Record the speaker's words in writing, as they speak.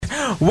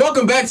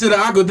Welcome back to the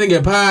Awkward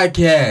Thinking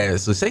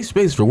Podcast, a safe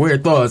space for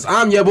weird thoughts.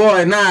 I'm your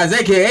boy Nas,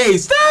 aka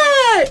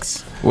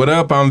Stacks. What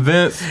up? I'm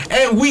Vince.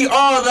 And we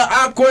are the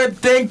Awkward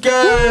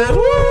Thinkers.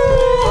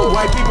 Woo!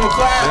 White people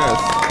clap. Yes.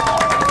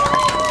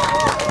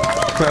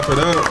 Clap it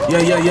up.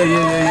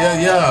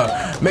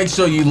 Yeah. Make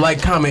sure you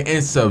like, comment,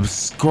 and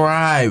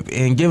subscribe,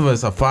 and give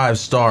us a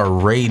 5-star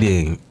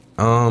rating.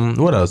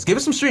 What else? Give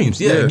us some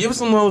streams. Yeah, give us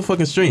some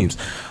motherfucking streams.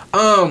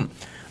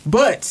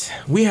 But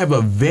we have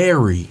a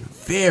very,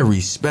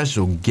 very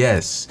special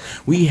guest.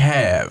 We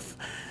have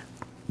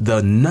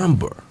the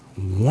number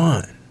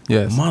one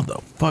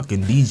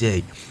motherfucking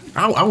DJ.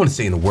 I want to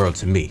say in the world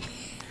to me.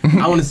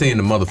 I want to say in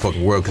the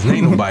motherfucking world because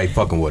ain't nobody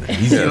fucking with it.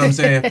 You see what I'm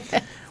saying?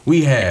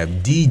 We have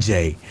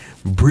DJ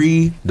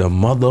the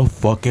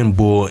motherfucking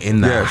Bull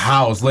in the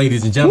house,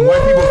 ladies and gentlemen.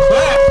 White people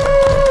clap.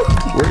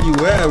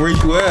 Where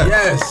you at?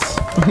 Yes.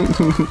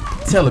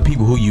 Tell the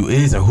people who you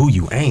is and who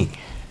you ain't.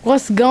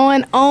 What's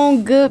going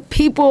on, good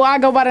people? I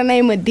go by the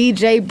name of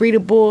DJ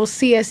BriTheBull,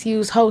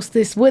 CSU's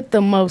hostess with the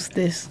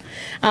mostest.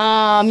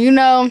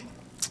 Real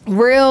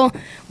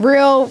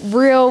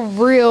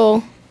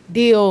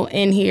deal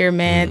in here,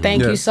 man.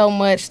 Thank you so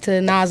much to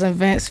Nas and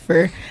Vince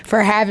for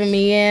having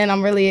me in.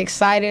 I'm really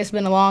excited. It's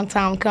been a long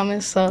time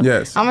coming, so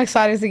I'm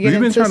excited to get into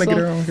We've been trying to get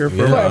her on here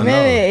for a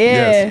minute.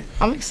 Yes.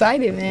 I'm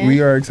excited, man. We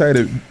are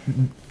excited.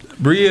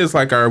 Bria is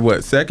like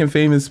our, second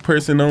famous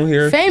person on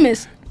here?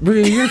 Famous.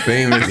 Bria, you're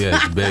famous.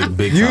 Yes,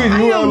 big You time.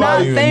 am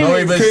not famous. Don't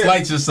even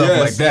slight yourself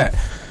like that.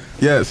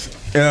 Yes.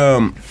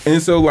 And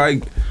so,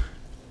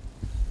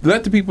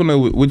 let the people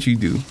know what you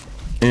do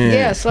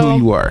and who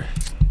you are.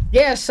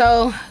 Yeah,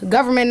 so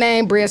government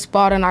name, Bria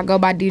Spalding. I go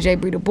by DJ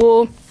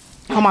BriTheBull.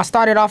 I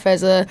started off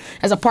as a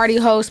party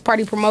host,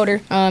 party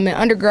promoter in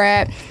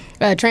undergrad.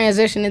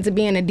 Transitioned into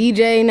being a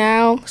DJ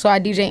now. So I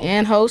DJ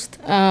and host.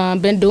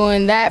 Been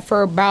doing that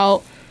for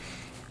about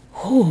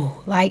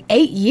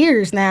 8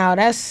 years now.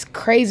 That's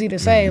crazy to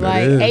say.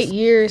 8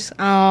 years.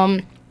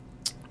 I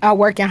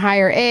work in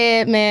higher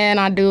ed, man.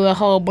 I do a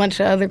whole bunch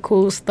of other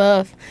cool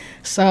stuff.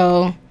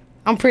 So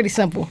I'm pretty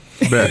simple.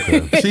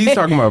 She's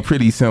talking about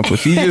pretty simple.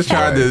 She just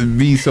tried to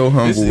be so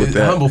humble with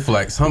that. Humble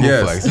flex.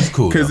 It's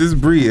cool. Because it's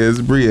Bria.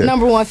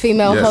 Number one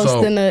female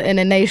host in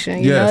the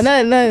nation. You know,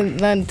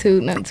 nothing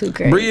too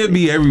crazy. Bria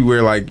be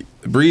everywhere.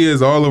 Bria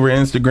is all over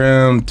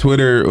Instagram,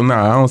 Twitter.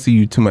 I don't see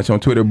you too much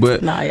on Twitter,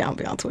 but I don't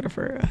be on Twitter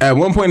for real. At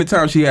one point in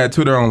time, she had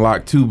Twitter on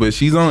lock too, but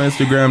she's on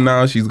Instagram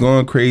now. She's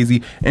going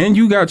crazy, and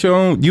you got your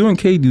own. You and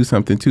Kay do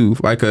something too,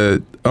 like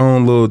a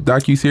own little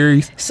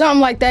docu-series. Something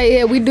like that.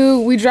 Yeah, we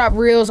do. We drop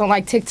reels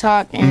on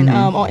TikTok and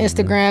on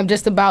Instagram,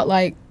 just about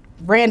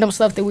random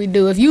stuff that we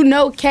do. If you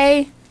know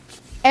Kay,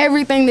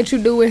 everything that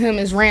you do with him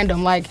is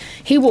random.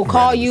 He will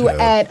call you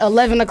at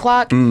 11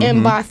 o'clock,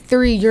 and by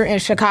 3, you're in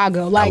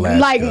Chicago.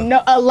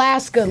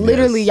 Alaska.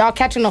 Literally, y'all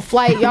catching a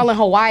flight, y'all in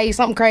Hawaii,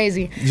 something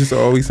crazy. Just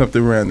always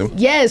something random.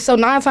 Yes, so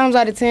 9 times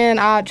out of 10,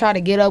 I'll try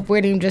to get up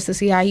with him just to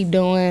see how he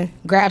doing,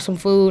 grab some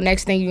food.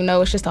 Next thing you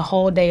know, it's just a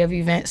whole day of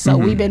events. So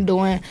we've been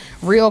doing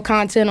real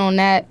content on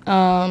that.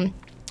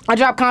 I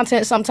drop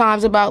content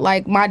sometimes about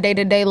my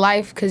day-to-day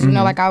life because,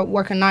 I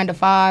work a 9 to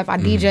 5. I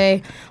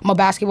DJ. I'm a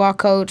basketball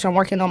coach. I'm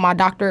working on my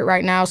doctorate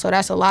right now. So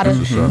that's a lot of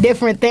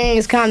different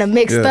things kind of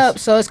mixed up.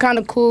 So it's kind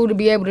of cool to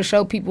be able to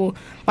show people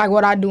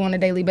what I do on a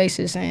daily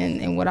basis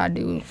and what I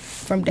do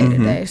from day to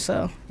day.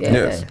 So, yeah.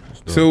 Yes.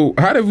 So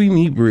how did we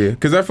meet Bria?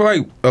 Because I feel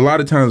like a lot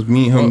of times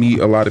me and him meet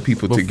a lot of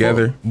people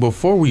together.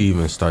 Before we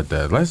even start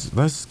that,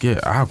 let's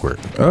get awkward.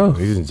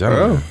 Ladies and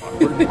gentlemen.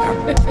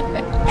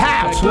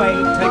 Halfway.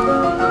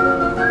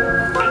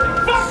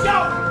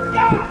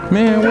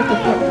 Man, what the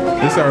fuck?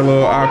 This is our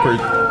little awkward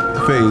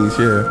phase,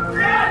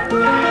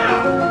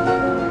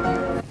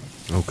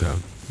 Okay.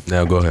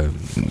 Now go ahead.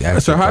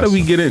 So how did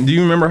we get in? Do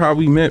you remember how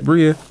we met,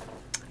 Bria?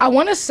 I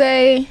want to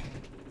say,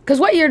 because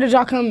what year did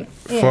y'all come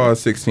in? Fall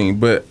 16,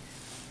 but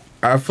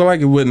I feel like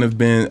it wouldn't have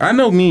been. I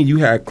know me and you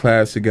had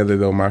class together,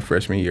 though, my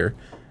freshman year.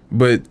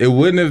 But it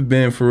wouldn't have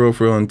been for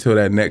real until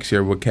that next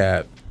year with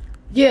Cap.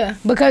 Yeah,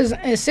 because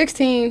in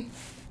 16,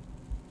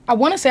 I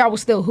want to say I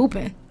was still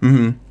hooping.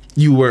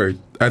 You were.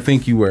 I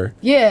think you were.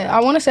 Yeah, I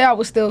want to say I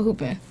was still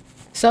hooping.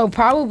 So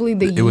probably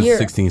the year. It was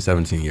 16,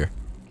 17 year.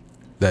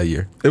 That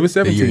year. It was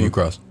 17. The year you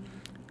crossed.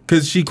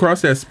 Because she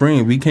crossed that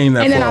spring. We came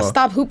that fall. And then I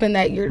stopped hooping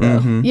that year,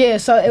 though. Yeah,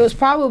 so it was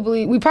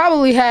we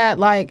probably had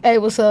hey,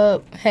 what's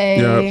up? Hey.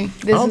 Yep.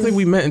 I don't think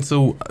we met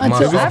until my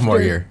sophomore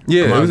year.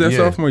 Yeah, it was that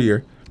sophomore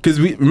year. Because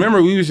we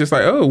was just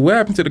like, oh, what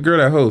happened to the girl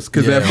that hosts?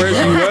 Because at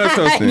first she was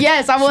hosting.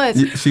 Yes, I was.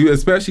 She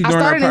especially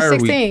during our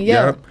Pirate Week.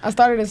 I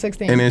started in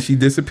 16. And then she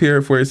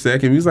disappeared for a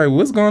second. We was like,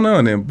 what's going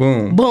on? And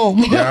boom.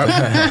 Yep.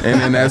 And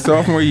then that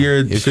sophomore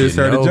year, shit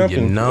started jumping. If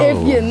you know,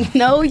 you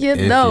know. If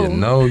you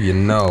know, you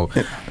know.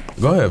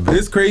 Go ahead, bro.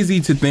 It's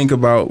crazy to think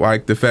about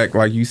the fact,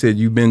 like you said,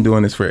 you've been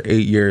doing this for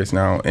 8 years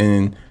now.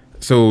 And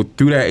so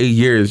through that 8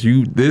 years,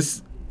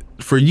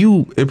 for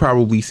you, it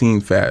probably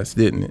seemed fast,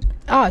 didn't it?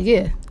 Oh,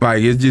 yeah.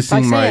 It just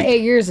seemed saying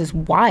 8 years is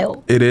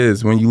wild. It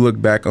is when you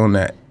look back on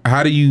that.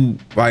 How do you,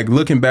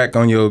 looking back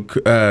on your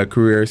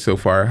career so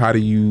far, how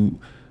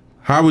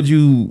would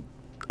you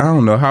I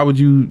don't know, how would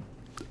you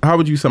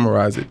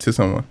summarize it to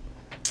someone?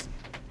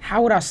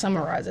 How would I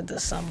summarize it to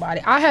somebody?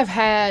 I have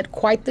had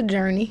quite the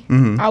journey,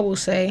 I will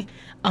say.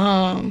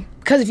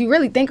 Because if you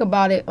really think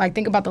about it, like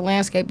think about the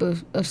landscape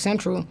of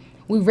Central,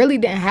 we really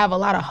didn't have a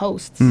lot of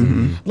hosts.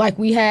 Like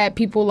we had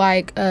people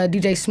like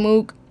DJ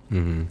Smook,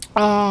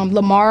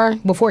 Lamar,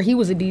 before he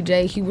was a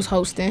DJ, he was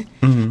hosting.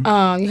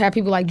 You had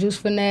people like Juice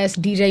Finesse,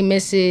 DJ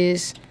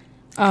Mrs.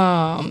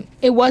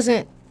 It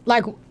wasn't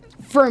like,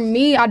 for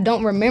me, I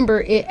don't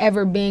remember it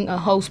ever being a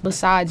host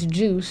besides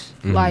Juice,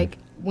 like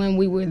when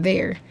we were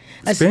there.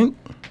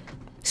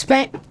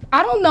 Spank,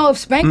 I don't know if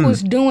Spank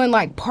was doing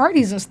like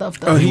parties and stuff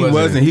though. Oh, he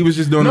wasn't. He was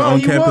just doing the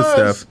on-campus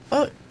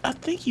stuff. I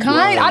think he was.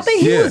 I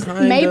think he was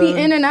maybe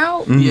in and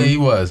out. Yeah, he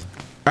was.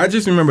 I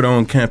just remember the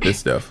on-campus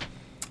stuff.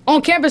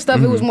 On campus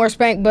stuff, it was more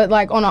Spank, but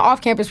like on an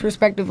off-campus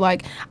perspective,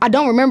 like I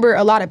don't remember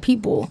a lot of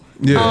people.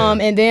 Yeah.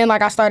 And then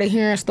like I started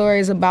hearing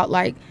stories about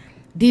like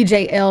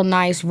DJ L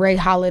Nice, Ray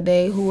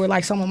Holiday, who were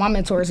like some of my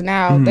mentors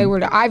now. They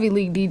were the Ivy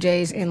League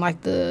DJs in like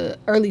the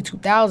early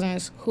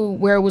 2000s,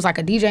 where it was like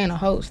a DJ and a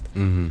host,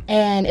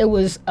 and it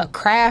was a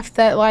craft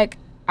that like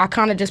I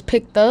kind of just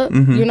picked up,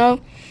 you know.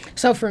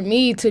 So for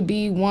me to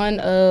be one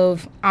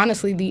of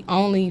honestly the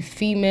only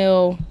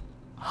female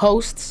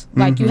hosts,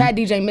 like you had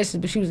DJ Mrs.,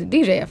 but she was a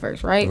DJ at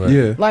first, right?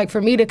 Yeah. Like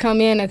for me to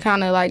come in and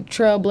kind of like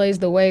trailblaze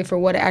the way for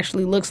what it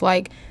actually looks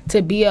like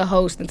to be a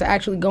host and to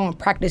actually go and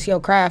practice your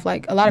craft.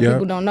 Like a lot of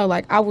people don't know,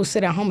 like I will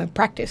sit at home and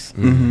practice.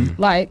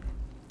 Like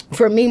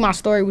for me, my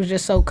story was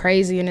just so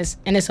crazy, and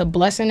it's a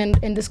blessing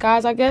in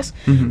disguise, I guess,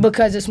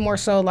 because it's more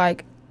so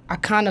like I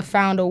kind of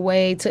found a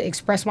way to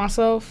express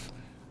myself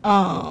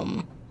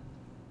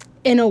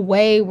in a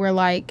way where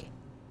like,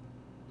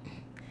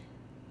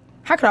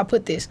 how could I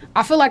put this?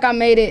 I feel like I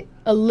made it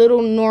a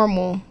little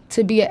normal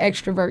to be an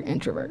extrovert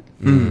introvert.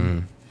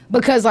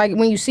 Because like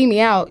when you see me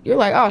out, you're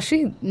like, oh,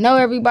 she know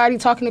everybody,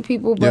 talking to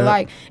people. But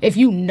like if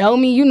you know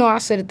me, you know I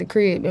sit at the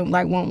crib and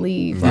like won't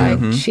leave, like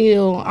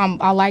chill.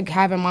 I like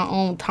having my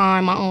own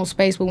time, my own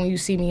space. But when you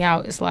see me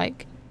out, it's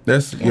like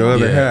that's your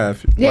other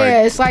half.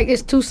 Yeah, it's like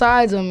it's two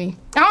sides of me.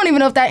 I don't even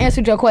know if that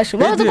answered your question.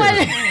 What was the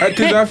question?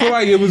 Because I feel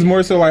like it was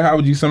more so like, how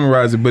would you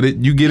summarize it? But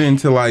you get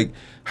into like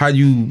how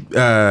you.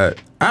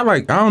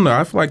 I don't know.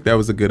 I feel like that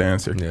was a good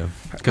answer. Yeah.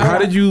 How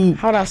did you?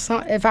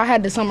 If I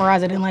had to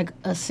summarize it in like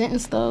a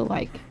sentence though,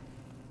 like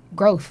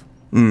growth.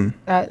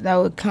 That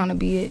would kind of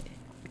be it.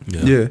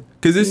 Yeah.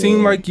 Because it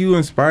seemed like you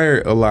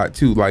inspired a lot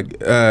too.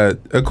 Like,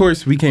 of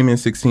course, we came in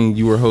 16.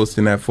 You were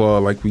hosting that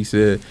fall, like we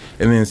said,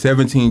 and then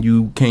 17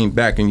 you came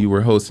back and you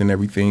were hosting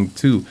everything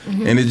too.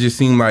 And it just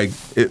seemed like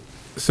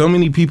so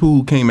many people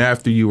who came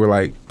after you were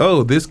like,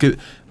 oh, this could.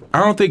 I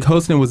don't think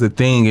hosting was a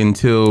thing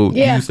until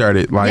you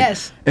started. Like,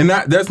 and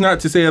that's not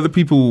to say other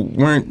people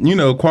weren't,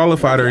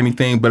 qualified or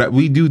anything, but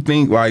we do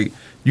think like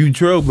you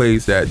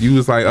trailblazed that. You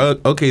was like, oh,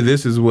 okay,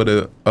 this is what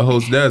a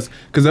host does.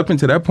 Because up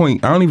until that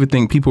point, I don't even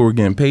think people were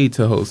getting paid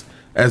to host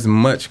as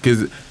much.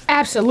 Cause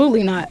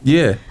absolutely not.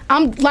 Yeah.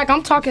 I'm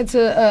talking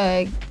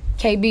to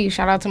KB.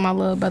 Shout out to my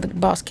little brother,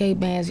 Boss K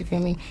Bands. You feel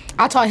me?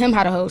 I taught him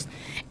how to host,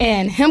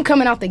 and him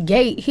coming out the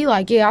gate, he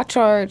like, yeah, I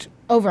charge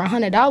over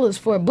 $100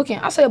 for a booking.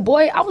 I said,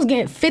 boy, I was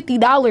getting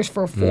 $50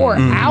 for 4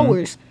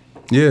 hours.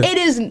 Yeah.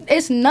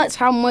 It's nuts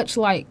how much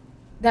like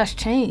that's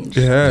changed.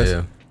 It has.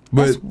 Yeah.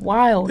 But that's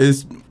wild.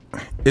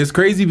 It's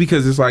crazy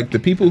because it's like the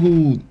people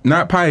who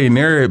not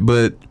pioneer it,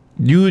 but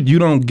you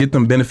don't get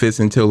them benefits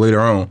until later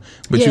on.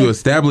 But you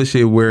establish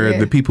it where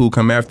the people who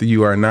come after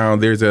you are now,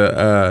 there's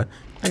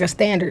like a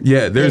standard.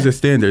 Yeah, there's a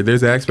standard.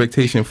 There's an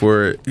expectation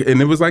for it.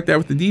 And it was like that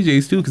with the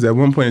DJs, too, because at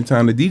one point in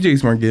time, the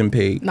DJs weren't getting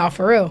paid. No,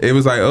 for real. It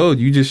was like, oh,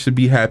 you just should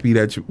be happy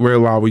that we're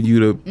allowing you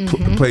to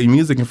play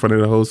music in front of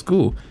the whole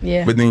school.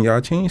 Yeah. But then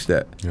y'all changed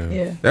that.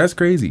 Yeah. That's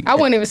crazy. I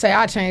wouldn't even say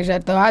I changed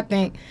that, though. I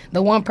think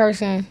the one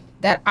person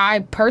that I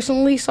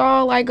personally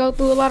saw like go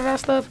through a lot of that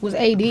stuff was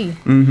AD.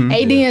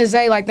 AD and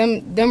Zay, like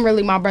them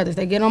really my brothers.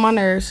 They get on my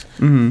nerves.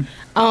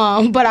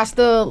 But I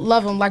still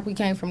love them like we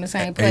came from the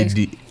same place.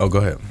 AD, oh, go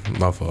ahead.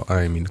 My fault. I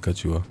didn't mean to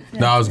cut you off.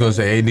 No, I was gonna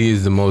say AD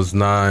is the most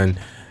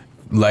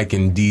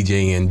liking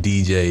DJ and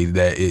DJ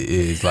that it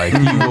is. Like,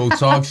 he will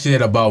talk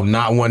shit about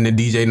not wanting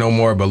to DJ no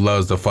more, but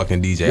loves the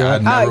fucking DJ. Yeah. I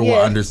never will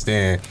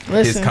understand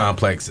his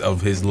complex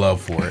of his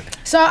love for it.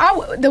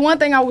 So the one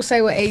thing I would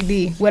say with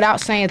AD, without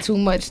saying too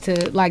much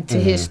to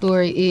his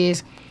story,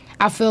 is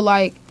I feel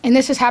like, and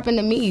this has happened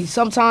to me,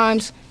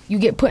 sometimes you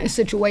get put in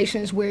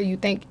situations where you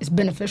think it's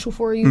beneficial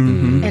for you,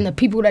 and the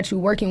people that you're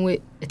working with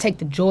take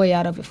the joy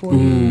out of it for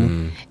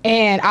you.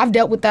 And I've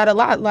dealt with that a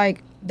lot.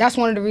 Like, that's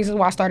one of the reasons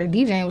why I started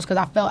DJing, was because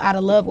I fell out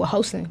of love with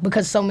hosting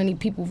because so many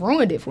people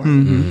ruined it for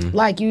me.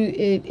 Like,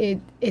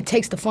 it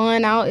takes the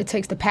fun out, it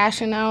takes the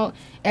passion out.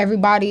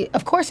 Everybody,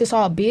 of course, it's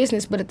all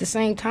business, but at the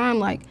same time,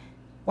 like,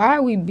 why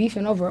are we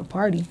beefing over a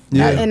party?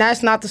 And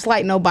that's not to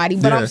slight nobody,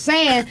 but I'm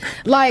saying,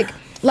 like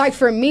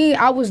for me,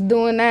 I was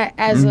doing that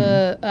as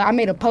I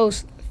made a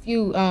post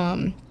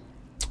a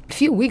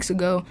few weeks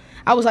ago.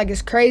 I was like,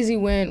 it's crazy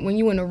when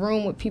you in a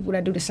room with people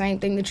that do the same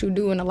thing that you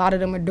do, and a lot of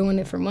them are doing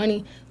it for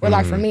money. Where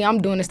like for me,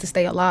 I'm doing this to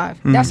stay alive.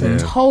 That's a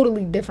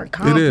totally different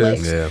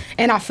complex.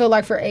 And I feel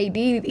like for AD,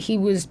 he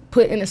was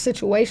put in a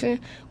situation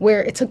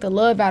where it took the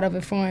love out of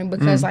it for him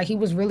because like he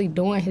was really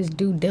doing his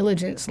due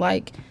diligence.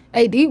 Like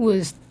AD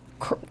was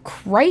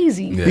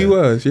crazy. He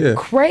was,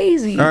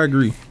 crazy. I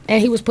agree.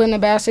 And he was put in a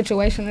bad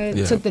situation and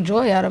it took the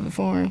joy out of it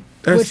for him.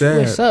 That's sad.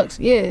 Which sucks,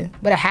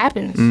 but it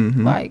happens.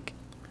 Like,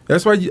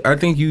 that's why I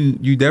think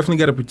you definitely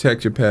got to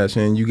protect your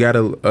passion. You got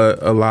to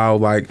allow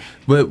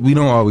but we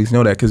don't always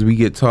know that because we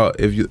get taught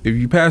if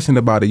you're passionate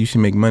about it, you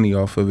should make money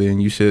off of it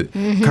and you should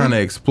kind of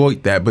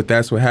exploit that. But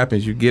that's what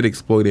happens. You get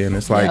exploited and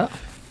it's like,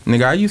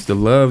 nigga, I used to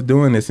love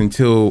doing this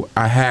until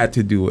I had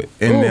to do it.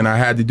 And then I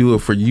had to do it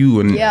for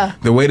you. And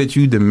the way that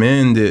you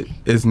demand it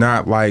is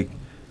not like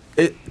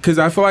it, because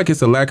I feel like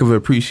it's a lack of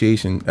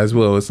appreciation as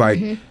well. It's like,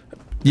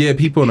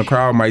 people in the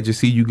crowd might just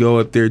see you go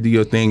up there, do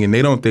your thing, and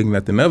they don't think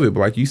nothing of it. But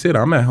like you said,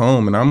 I'm at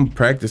home and I'm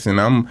practicing.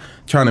 I'm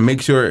trying to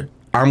make sure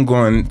I'm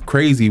going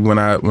crazy when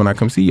I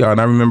come see y'all. And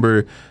I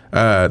remember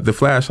the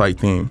flashlight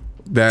thing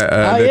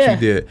that you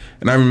did,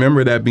 and I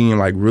remember that being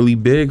like really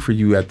big for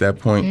you at that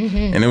point.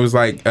 And it was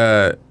like,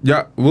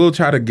 we'll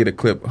try to get a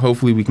clip.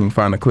 Hopefully we can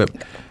find a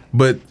clip.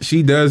 But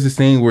she does this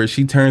thing where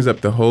she turns up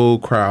the whole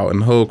crowd,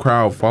 and the whole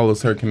crowd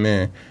follows her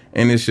command.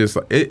 And it's just,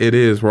 it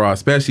is raw,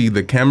 especially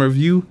the camera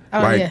view.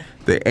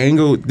 The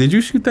angle. Did you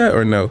shoot that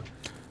or no?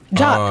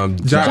 Jock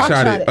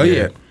shot it. Oh,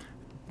 yeah.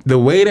 The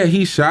way that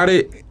he shot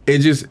it, it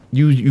just,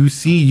 you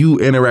see you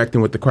interacting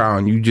with the crowd,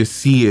 and you just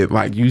see it.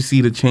 Like, you see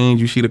the change,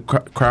 you see the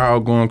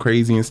crowd going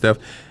crazy and stuff.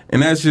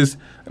 And that's just,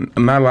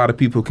 not a lot of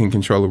people can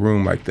control a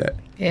room like that.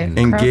 And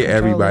get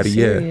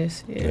everybody,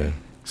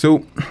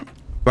 So,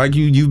 like,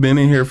 you've been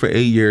in here for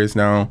 8 years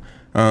now.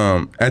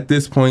 At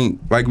this point,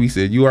 like we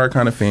said, you are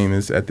kind of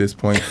famous at this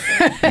point.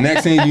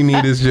 Next thing you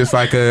need is just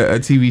like a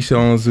TV show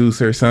on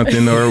Zeus or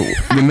something, or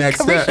the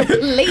next step.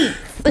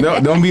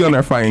 No, don't be on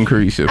that fighting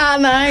Carisha.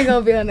 No, I ain't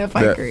gonna be on that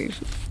fighting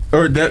Carisha.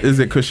 Or is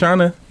it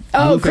Krishana?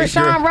 Oh,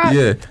 Krishan Rock.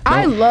 Yeah.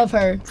 I love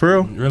her. For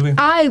real? Really?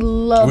 I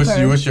love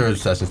her. What's your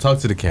obsession? Talk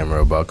to the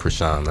camera about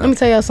Krishan. Let me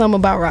tell y'all something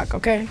about Rock,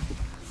 okay?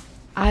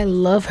 I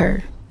love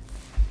her.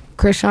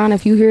 Krishan,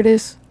 if you hear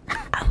this,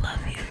 I love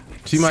you.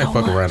 She might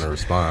fuck around and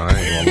respond. I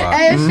ain't gonna lie.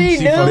 Hey,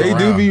 she do. They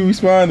do be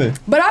responding.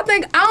 But I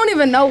don't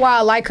even know why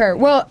I like her.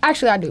 Well,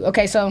 actually, I do.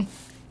 Okay, so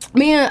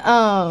me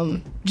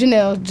and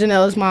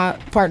Janelle is my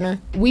partner.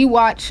 We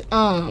watch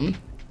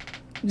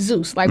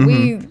Zeus. Like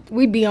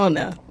we be on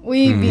there.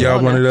 We be y'all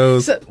on one there. of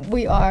those. So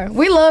we are.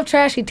 We love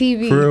trashy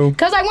TV. For real?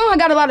 Cause like we don't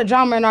got a lot of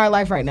drama in our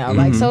life right now.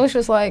 Like so, it's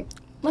just like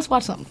let's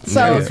watch something. So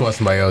let's watch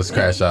somebody else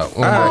crash out.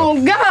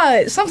 Oh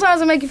God!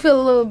 Sometimes it make you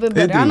feel a little bit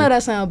better. I know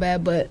that sounds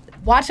bad, but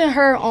watching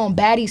her on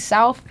Baddie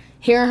South,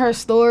 hearing her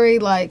story,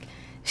 like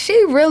she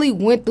really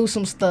went through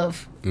some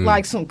stuff.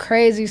 Like some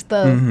crazy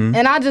stuff.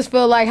 And I just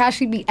feel like how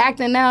she be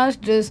acting now,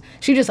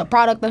 she just a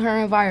product of her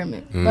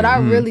environment. But I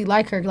really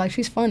like her. Like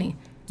she's funny.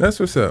 That's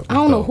what's up. I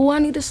don't know who I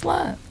need to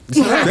slap.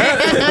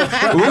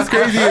 What's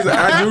crazy is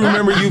I do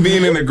remember you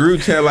being in the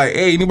group chat like,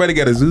 hey, anybody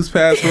got a Zeus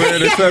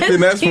password or something?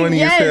 That's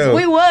funny as hell.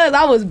 Yes,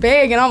 I was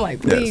begging. I'm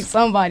like, please,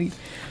 somebody.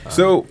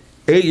 So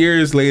 8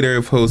 years later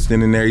of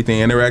hosting and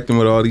everything, interacting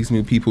with all these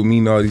new people,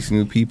 meeting all these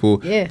new people,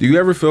 do you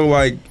ever feel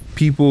like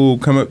people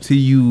come up to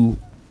you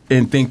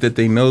and think that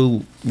they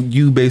know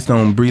you based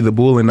on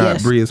BriTheBull and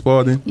not Bria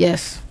Spalding?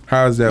 Yes.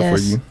 How is that for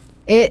you?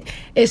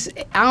 It's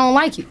I don't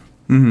like it.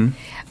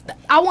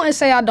 I wouldn't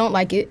say I don't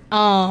like it.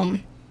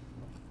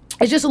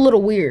 It's just a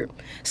little weird.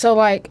 So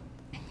like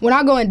when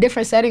I go in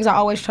different settings, I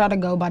always try to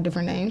go by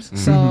different names.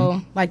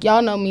 So like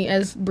y'all know me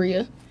as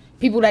Bria.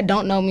 People that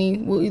don't know me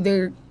will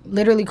either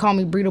literally call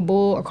me BriTheBull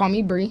or call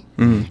me Bri.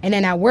 And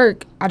then at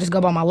work, I just go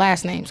by my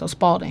last name, so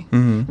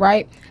Spalding,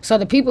 right? So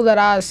the people that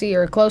I see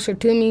are closer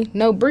to me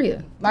know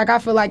Bria. Like I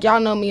feel like y'all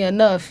know me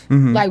enough.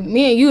 Like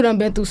me and you done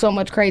been through so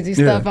much crazy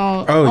stuff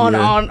on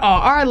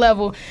our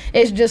level.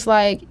 It's just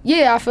like,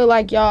 I feel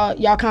like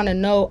y'all kind of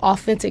know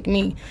authentic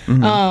me.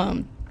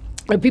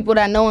 The people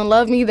that know and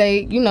love me,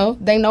 they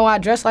know I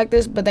dress like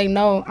this, but they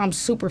know I'm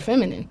super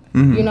feminine.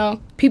 You know,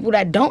 people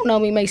that don't know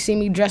me may see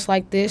me dressed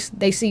like this.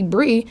 They see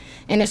Bri,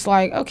 and it's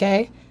like,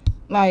 okay,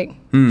 like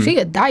she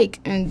a dyke,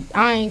 and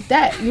I ain't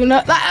that. You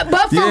know, like,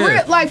 but for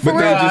real, like for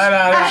real,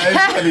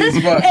 it's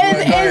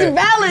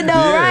valid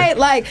though, right?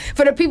 Like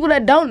for the people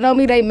that don't know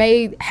me, they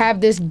may have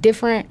this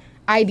different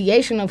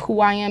ideation of who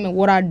I am and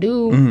what I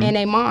do in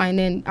their mind,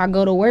 and I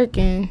go to work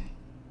and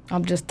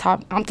I'm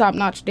top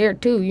notch there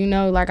too. You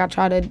know, like I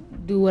try to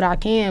do what I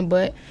can,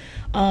 but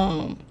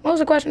what was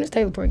the question? It's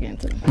Taylor Port again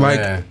too.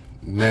 Like,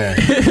 man.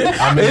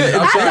 I mean,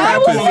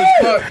 I'm cool as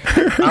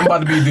fuck. I'm about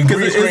to be the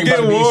green screen, about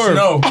to be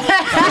snow.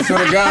 I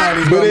swear to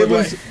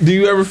God. Do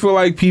you ever feel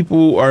like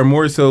people are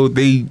more so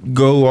they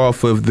go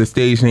off of the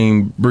stage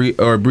name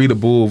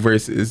BriTheBull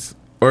versus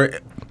or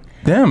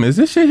damn, is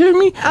this shit hitting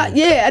me? No,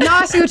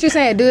 I see what you're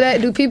saying.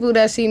 Do people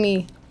that see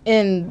me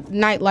in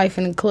nightlife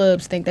and in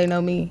clubs think they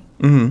know me,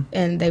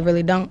 and they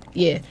really don't.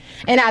 Yeah,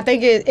 and I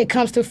think it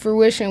comes to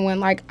fruition when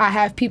like I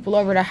have people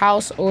over the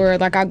house, or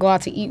like I go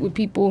out to eat with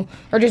people,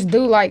 or just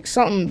do like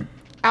something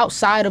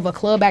outside of a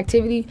club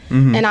activity,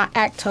 and I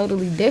act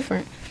totally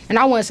different. And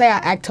I wouldn't say I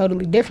act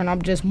totally different.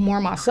 I'm just more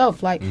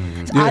myself. Like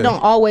I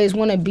don't always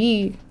want to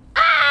be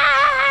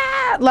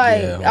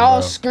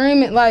all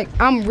screaming. Like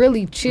I'm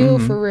really chill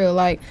for real.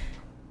 Like.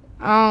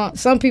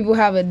 Some people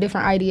have a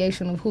different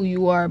ideation of who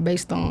you are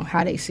based on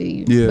how they see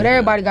you. Yeah. But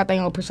everybody got their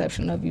own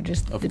perception of you,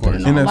 just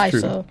depending on life.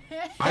 True. So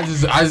I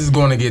just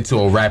going to get to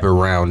a rapid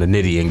round, the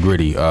nitty and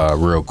gritty,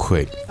 real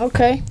quick.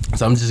 Okay.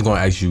 So I'm just going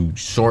to ask you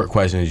short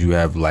questions. You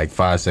have like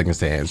 5 seconds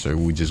to answer.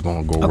 We just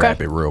going to go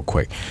rapid real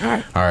quick.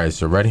 All right.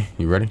 So ready?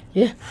 You ready?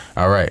 Yeah.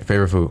 All right.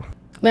 Favorite food?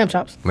 Lamb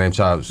chops. Lamb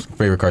chops.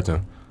 Favorite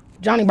cartoon?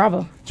 Johnny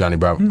Bravo. Johnny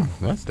Bravo.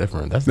 That's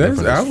different. That's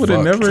different. I would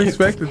have never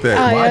expected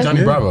that. Why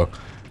Johnny Bravo?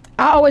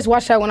 I always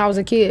watched that when I was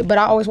a kid, but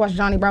I always watched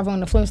Johnny Bravo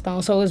and the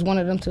Flintstones, so it was one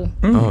of them too.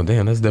 Oh,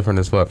 damn, that's different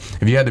as fuck.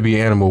 If you had to be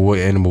an animal, what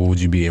animal would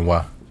you be and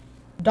why?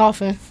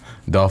 Dolphin.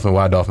 Dolphin?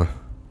 Why dolphin?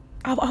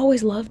 I've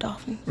always loved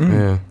dolphins.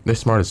 Yeah, they're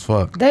smart as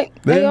fuck. They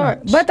are,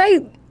 but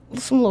they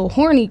some little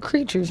horny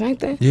creatures, ain't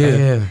they?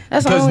 Yeah.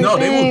 That's because the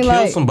only they thing, will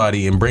kill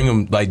somebody and bring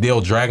them, like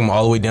they'll drag them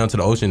all the way down to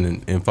the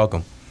ocean and fuck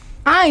them.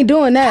 I ain't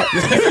doing that.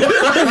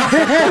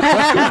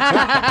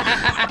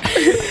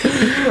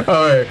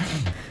 All right.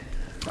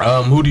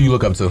 Who do you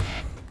look up to?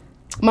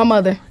 My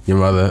mother. Your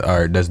mother? All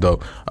right, that's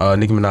dope.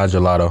 Nicki Minaj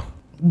or Latto?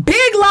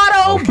 Big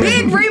Latto,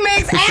 big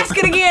remix, ask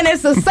it again,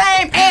 it's the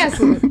same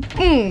answer.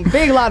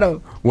 Big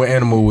Latto. What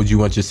animal would you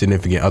want your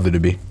significant other to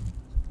be?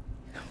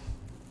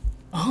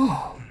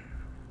 Oh.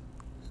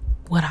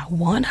 What I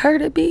want her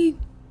to be?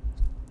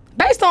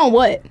 Based on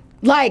what?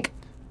 Like.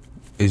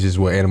 It's just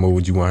what animal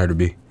would you want her to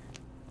be?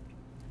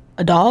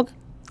 A dog.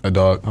 A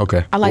dog,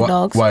 okay. I like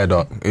dogs. Why a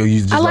dog? You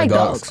just I like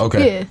dogs.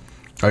 Okay. Yeah.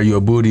 Are you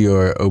a booty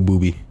or a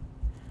booby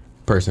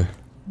person?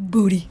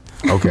 Booty.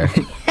 Okay.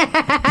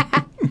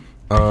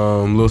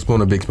 Little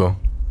spoon or big spoon?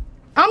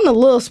 I'm the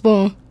little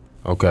spoon.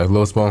 Okay,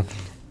 little spoon.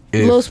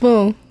 Little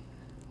spoon.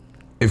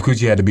 If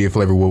coochie had to be a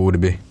flavor, what would it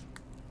be?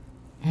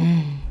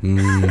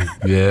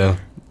 Yeah.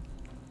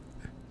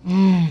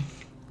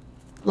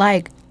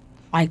 Like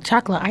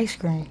chocolate ice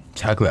cream.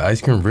 Chocolate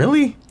ice cream?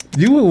 Really?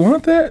 You would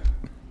want that?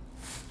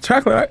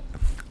 Chocolate?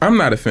 I'm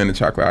not a fan of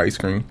chocolate ice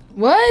cream.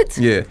 What?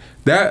 Yeah.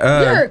 That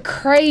You're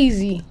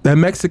crazy. That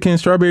Mexican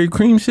strawberry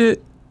cream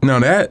shit? No,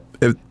 that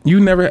if you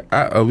never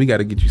we got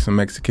to get you some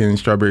Mexican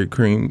strawberry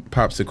cream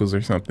popsicles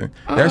or something.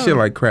 That shit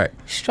like crack.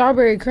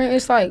 Strawberry cream,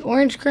 it's like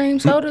orange cream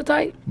soda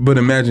type. But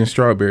imagine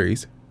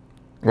strawberries.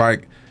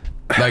 Like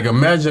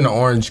imagine an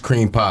orange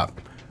cream pop,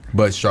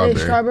 but strawberry.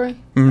 It's strawberry?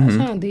 That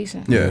sounds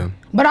decent. Yeah.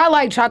 But I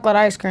like chocolate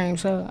ice cream,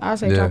 so I'll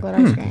say chocolate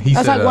ice cream.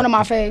 That's like one of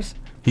my faves.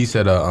 He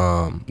said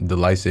the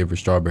lightsaber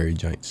strawberry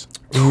joints.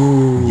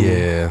 Ooh.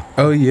 Yeah.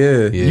 Oh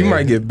yeah. You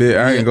might get bit.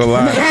 I ain't gonna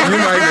lie. You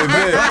might get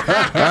bit.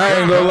 I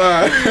ain't gonna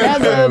lie.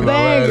 That's a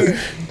banger.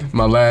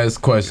 My last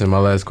question.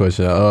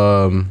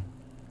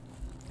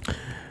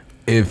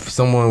 If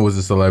someone was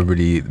a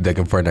celebrity that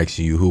can fart next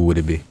to you, who would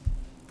it be?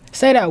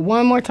 Say that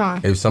one more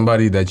time. If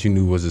somebody that you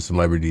knew was a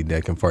celebrity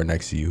that can fart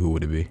next to you, who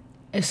would it be?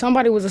 If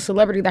somebody was a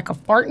celebrity that could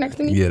fart next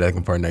to me? Yeah, that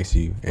can fart next to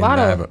you. And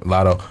Latto.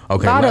 Latto.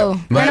 Okay.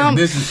 Latto.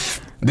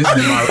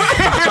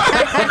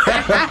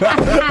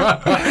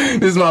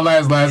 This is my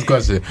last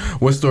question.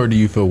 What store do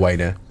you feel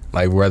white in?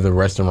 Like whether a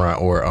restaurant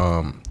or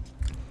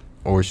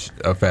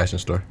a fashion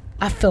store?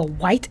 I feel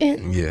white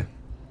in? Yeah.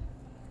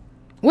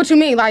 What you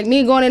mean? Like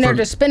me going in there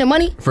just spending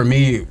money? For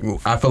me,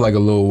 I feel like a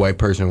little white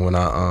person when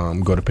I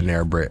go to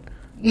Panera Bread.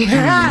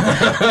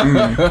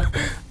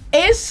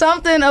 It's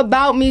something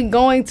about me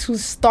going to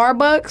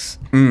Starbucks.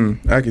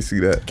 I can see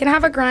that. Can I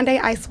have a grande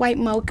ice white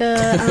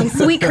mocha,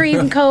 sweet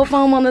cream cold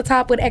foam on the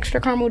top with extra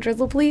caramel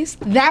drizzle, please?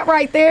 That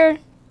right there,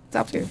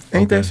 top tier.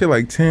 Ain't that shit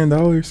like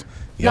 $10?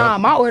 Nah,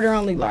 my order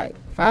only like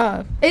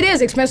 $5. It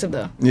is expensive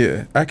though.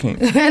 Yeah, I can't.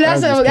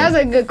 That's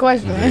a good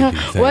question.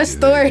 What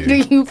store do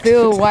you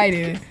feel white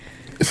in?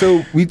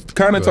 So we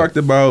kind of talked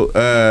about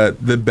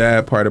the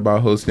bad part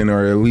about hosting,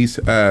 or at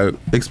least,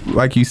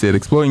 like you said,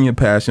 exploiting your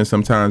passion.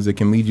 Sometimes it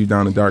can lead you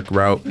down a dark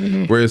route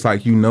where it's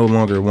like you no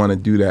longer want to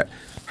do that.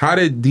 How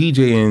did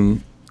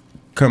DJing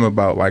come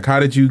about? Like, how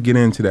did you get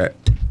into that?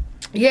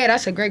 Yeah,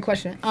 that's a great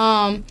question.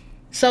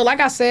 So like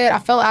I said, I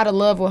fell out of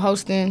love with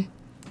hosting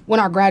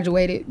when I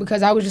graduated because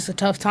that was just a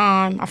tough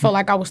time. I felt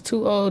like I was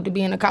too old to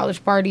be in the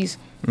college parties.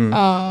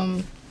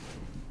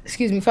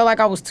 Felt like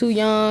I was too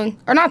young,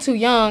 or not too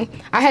young.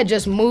 I had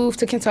just moved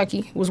to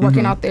Kentucky, was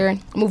working out there,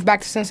 moved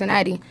back to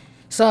Cincinnati.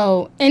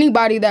 So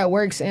anybody that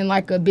works in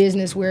like a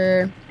business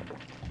where,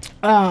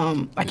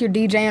 like you're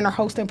DJing or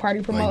hosting,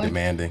 party promoting, like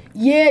demanding.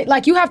 Yeah,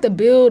 like you have to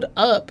build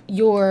up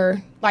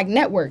your like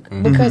network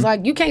because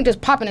like you can't just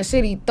pop in a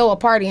city, throw a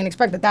party, and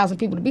expect 1,000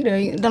 people to be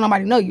there. Don't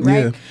nobody know you,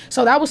 right? Yeah.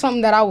 So that was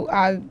something that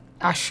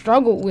I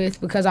struggled with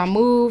because I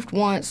moved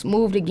once,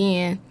 moved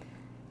again.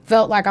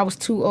 felt like I was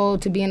too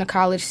old to be in the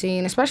college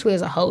scene, especially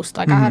as a host.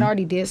 Like, I had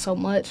already did so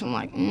much. I'm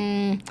like,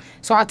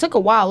 So I took a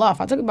while off.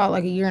 I took about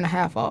like a year and a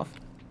half off.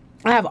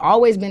 I have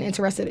always been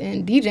interested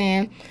in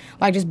DJing,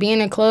 like just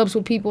being in clubs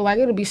with people. Like,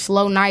 it'll be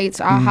slow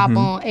nights. I'll hop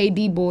on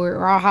AD board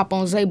or I'll hop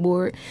on Z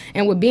board.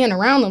 And with being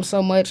around them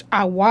so much,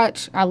 I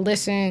watch, I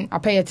listen, I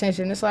pay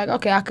attention. It's like,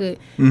 okay, I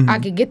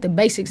could get the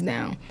basics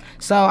down.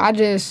 So I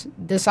just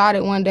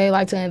decided one day,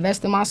 like, to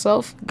invest in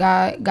myself.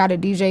 Got a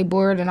DJ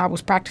board, and I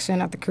was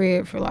practicing at the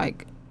crib for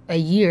like a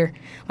year.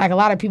 Like, a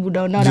lot of people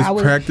don't know just that I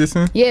was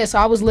practicing. Yeah, so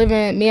I was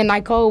living. Me and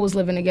Nicole was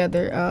living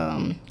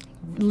together.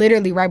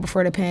 Literally right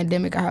before the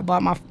pandemic, I had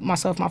bought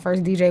myself my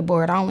first DJ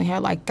board. I only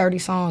had like 30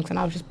 songs, and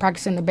I was just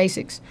practicing the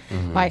basics,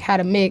 like how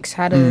to mix,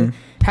 how to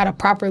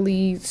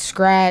properly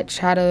scratch,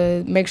 how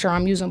to make sure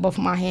I'm using both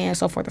of my hands,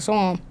 so forth and so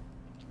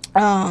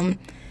on.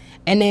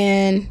 And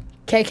then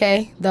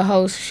KK, the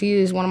host, she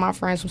is one of my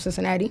friends from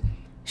Cincinnati.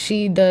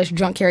 She does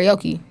drunk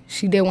karaoke.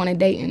 She did one in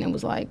Dayton and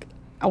was like,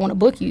 I want to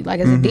book you, like,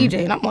 as a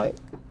DJ. And I'm like,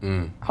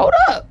 hold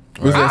up.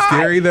 Was that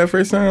scary that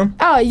first time?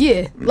 Oh,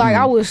 yeah. Like,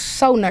 I was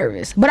so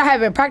nervous. But I had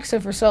been practicing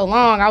for so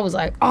long. I was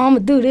like, oh, I'm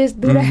going to do this,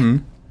 do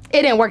that.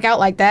 It didn't work out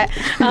like that.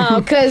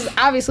 Because,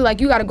 obviously, like,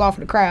 you got to go off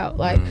for the crowd.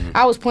 Like,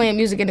 I was playing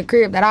music in the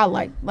crib that I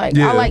like. Like,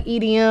 I like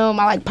EDM.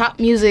 I like pop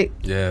music.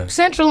 Yeah.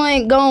 Central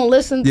ain't going to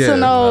listen to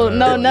no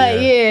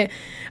nut.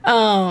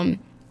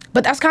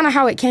 But that's kind of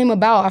how it came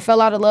about. I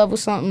fell out of love with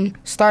something,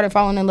 started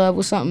falling in love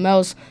with something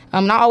else.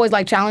 And I always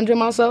like challenging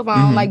myself. I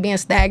don't like being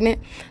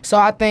stagnant. So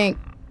I think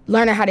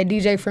learning how to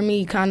DJ for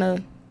me kind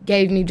of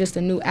gave me just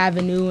a new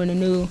avenue and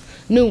a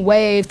new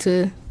wave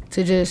to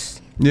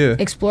just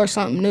explore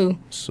something new.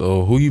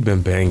 So who you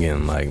been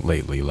banging like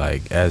lately?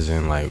 Like, as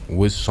in, like,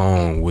 which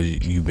song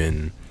you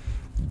been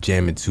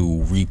jamming to,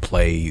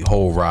 replay,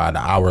 whole ride, an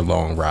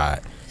hour-long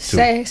ride?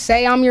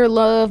 Say I'm Your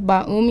Love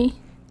by Umi.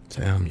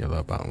 Say I'm Your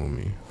Love by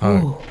Umi.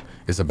 Huh.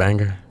 It's a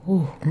banger.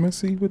 Ooh. I'm gonna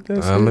see what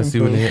that's. Let's see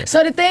what it is.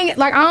 So the thing,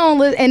 like, I don't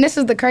listen, and this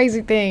is the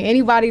crazy thing.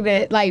 Anybody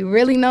that like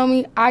really know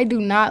me, I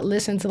do not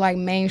listen to like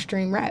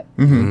mainstream rap.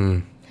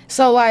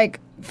 So like,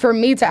 for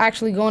me to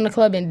actually go in the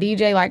club and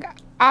DJ, like,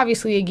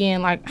 obviously,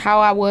 again, like how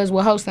I was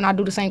with hosting, I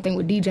do the same thing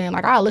with DJing.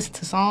 Like, I listen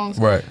to songs,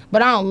 right,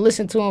 but I don't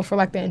listen to them for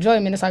like the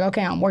enjoyment. It's like,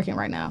 okay, I'm working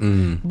right now.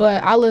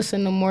 But I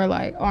listen to more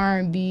like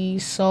R&B,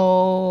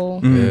 soul,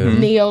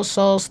 neo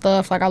soul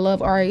stuff. Like, I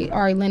love Ari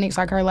Lennox.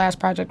 Like, her last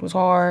project was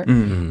hard.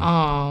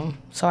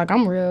 So like,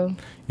 I'm real.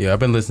 Yeah, I've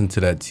been listening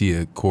to that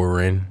Tia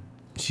Corinne.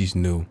 She's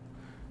new.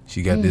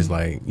 She got this,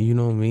 like, you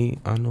know me,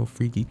 I know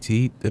freaky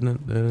teeth.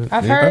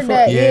 I've heard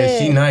that. Yeah,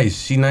 she nice.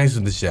 She nice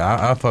with the shit.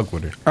 I fuck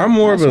with her. I'm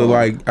more of a,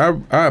 like,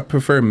 I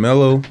prefer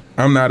mellow.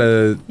 I'm not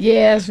a...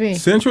 Yeah, that's me.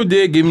 Central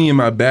did get me in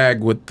my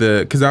bag with the...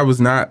 Because I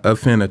was not a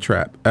fan of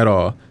trap at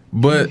all.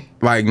 But,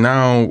 like,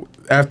 now,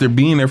 after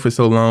being there for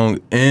so long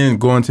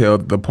and going to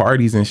the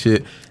parties and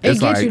shit,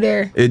 it's like... you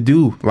there. It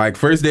do. Like,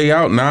 first day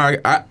out, now,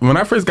 when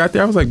I first got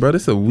there, I was like, bro,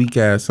 this is a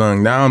weak-ass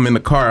song. Now I'm in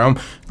the car. I'm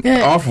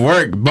off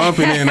work,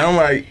 bumping it, and I'm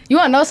like... You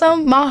want to know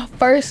something? My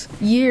first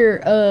year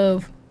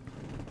of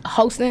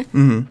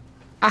hosting,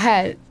 I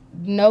had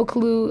no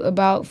clue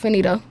about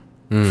Finito.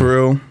 For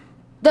real?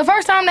 The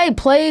first time they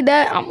played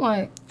that, I'm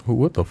like...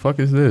 What the fuck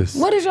is this?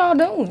 What is y'all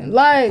doing?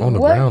 Like, on the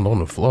ground, on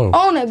the floor.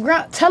 On the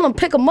ground. Tell them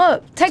pick them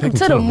up. Take them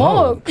to the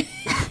morgue.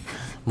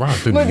 Right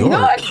through New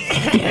York.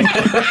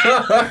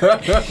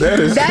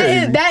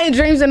 That in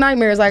Dreams and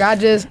Nightmares. Like, I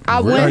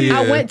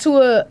went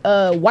to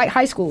a white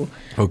high school.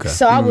 Okay.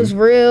 So I was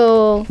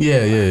real.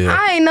 Yeah.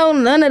 I ain't know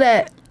none of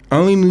that. I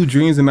only knew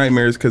Dreams and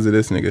Nightmares because of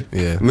this nigga.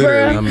 Yeah.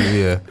 Literally. I mean,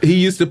 yeah. He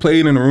used to play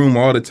it in the room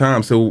all the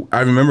time. So I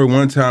remember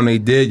one time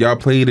y'all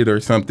played it or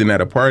something at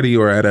a party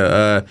or at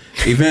a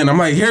event. I'm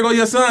like, here go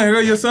your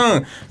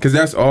son. Because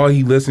that's all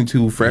he listened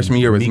to freshman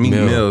year was Meek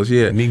Mills.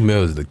 Yeah. Meek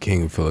Mills is the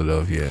king of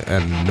Philadelphia.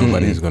 And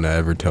nobody's going to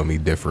ever tell me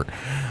different.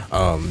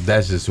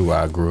 That's just who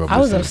I grew up with. I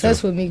was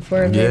obsessed with Meek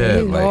for a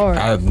minute. Yeah,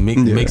 like,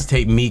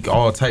 mixtape Meek,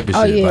 all type of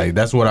shit. Yeah. Like,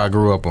 that's what I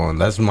grew up on.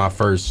 That's my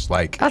first,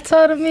 like, I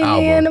told him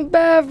in the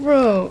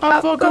bathroom.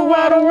 I fucking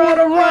water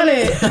run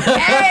it.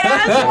 Hey,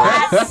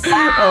 that's what's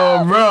up.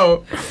 Oh,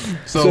 bro.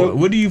 So,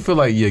 what do you feel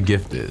like your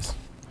gift is?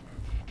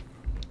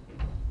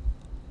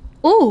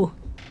 Ooh,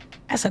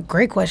 that's a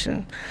great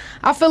question.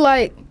 I feel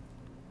like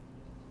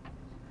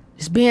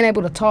just being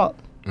able to talk.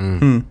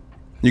 You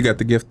got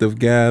the gift of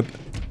gab.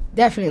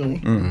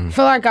 Definitely. I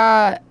feel like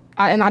I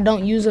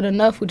don't use it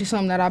enough, which is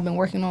something that I've been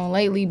working on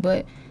lately,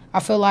 but I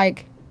feel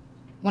like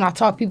when I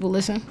talk, people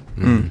listen.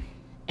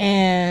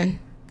 And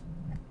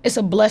it's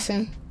a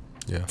blessing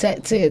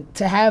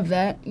to have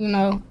that, you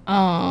know.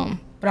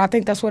 But I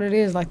think that's what it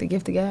is, like the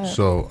gift of God.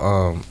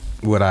 So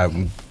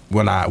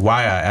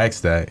why I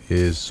asked that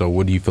is, so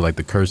what do you feel like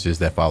the curse is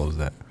that follows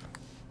that?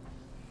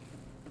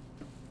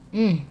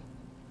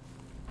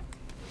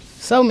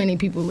 So many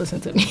people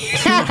listen to me.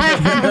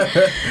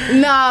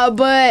 Nah,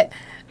 but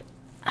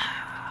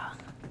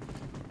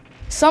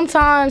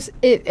sometimes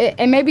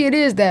and maybe it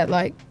is that,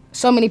 like,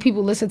 so many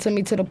people listen to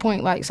me to the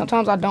point, like,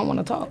 sometimes I don't want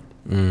to talk.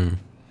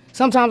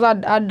 Sometimes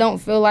I don't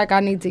feel like I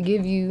need to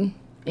give you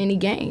any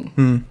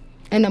game.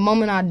 And the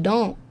moment I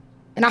don't,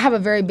 and I have a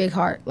very big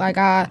heart. Like,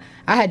 I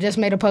had just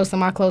made a post to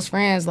my close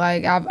friends.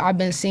 Like, I've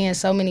been seeing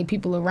so many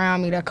people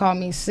around me that call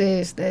me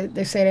sis, that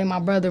they say they my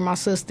brother, my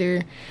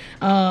sister,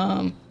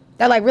 that,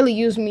 like, really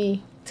use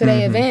me to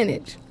their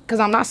advantage. Because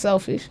I'm not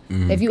selfish.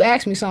 If you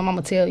ask me something, I'm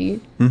going to tell you.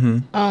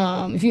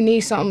 If you need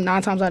something,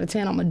 9 times out of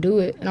 10, I'm going to do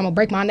it. And I'm going to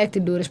break my neck to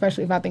do it,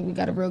 especially if I think we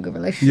got a real good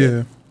relationship.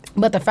 Yeah.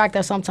 But the fact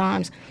that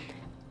sometimes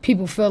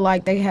people feel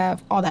like they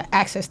have all that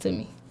access to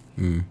me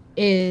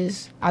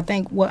is, I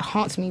think, what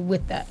haunts me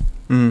with that.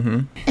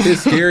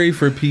 It's scary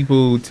for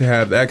people to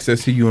have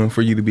access to you and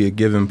for you to be a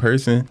given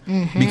person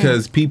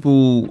because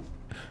people,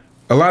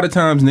 a lot of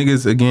times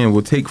niggas, again,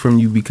 will take from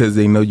you because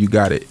they know you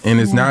got it. And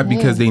it's not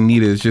because they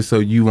need it. It's just so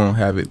you won't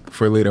have it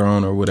for later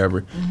on or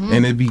whatever.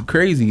 And it'd be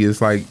crazy.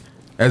 It's like,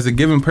 as a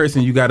given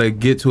person, you got to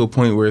get to a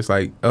point where it's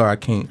like, oh, I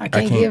can't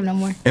give no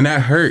more. And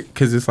that hurt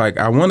because it's like,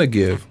 I want to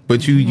give,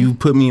 but you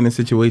put me in a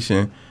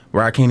situation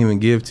where I can't even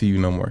give to you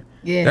no more.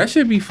 Yeah. That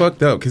should be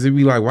fucked up because it'd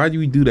be like, why'd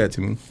you do that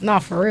to me? Nah,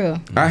 for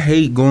real. I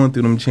hate going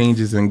through them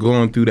changes and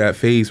going through that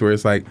phase where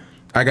it's like,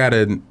 I got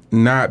to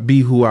not be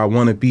who I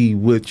want to be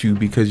with you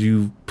because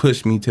you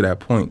pushed me to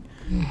that point.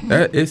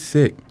 That is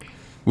sick.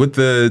 With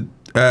the,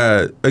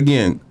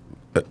 again,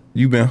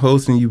 you've been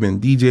hosting, you've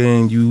been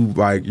DJing,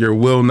 you're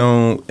well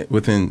known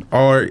within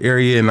our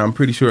area and I'm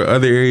pretty sure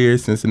other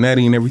areas,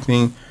 Cincinnati and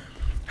everything.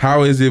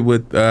 How is it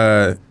with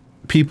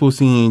people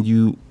seeing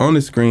you on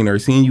the screen or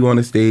seeing you on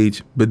the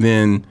stage, but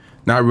then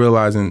not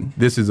realizing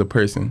this is a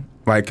person?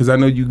 Like, because I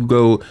know you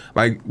go,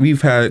 like,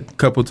 we've had a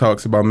couple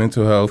talks about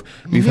mental health.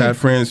 We've had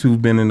friends who've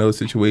been in those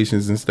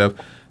situations and stuff.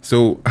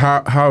 So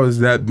how has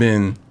that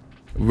been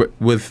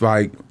with,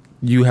 like,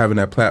 you having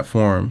that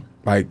platform?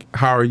 Like,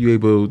 how are you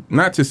able,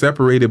 not to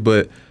separate it,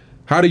 but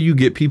how do you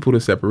get people to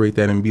separate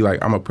that and be like,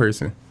 I'm a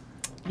person?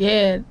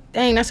 Yeah,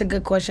 dang, that's a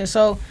good question.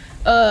 So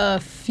a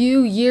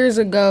few years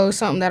ago,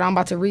 something that I'm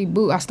about to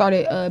reboot, I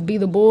started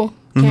BriTheBull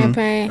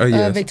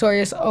campaign,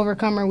 Victorious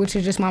Overcomer, which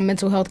is just my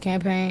mental health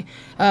campaign.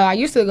 I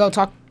used to go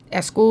talk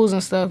at schools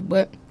and stuff,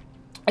 but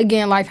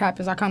again, life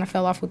happens. I kind of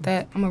fell off with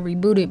that. I'm going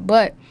to reboot it.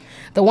 But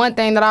the one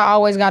thing that I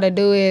always got to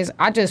do is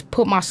I just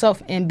put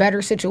myself in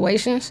better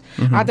situations.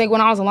 I think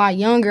when I was a lot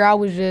younger, I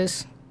was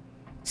just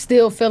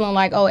still feeling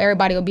like, oh,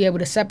 everybody will be able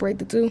to separate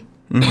the two.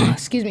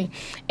 Excuse me.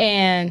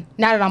 And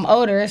now that I'm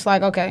older, it's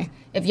like, okay,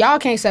 if y'all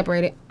can't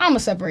separate it, I'm going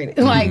to separate it.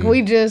 Like,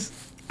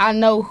 I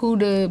know who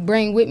to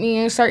bring with me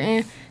in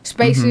certain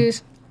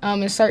spaces,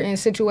 in certain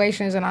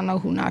situations, and I know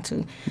who not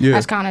to. Yeah.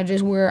 That's kind of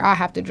just where I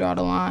have to draw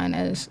the line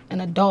as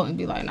an adult and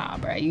be like, nah,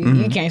 bro,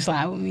 you can't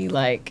slide with me.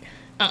 Like,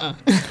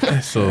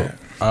 So,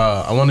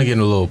 I want to get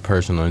a little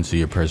personal into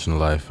your personal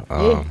life.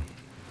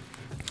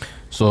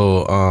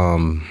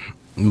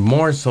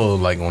 More so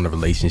like on the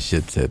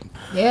relationship tip.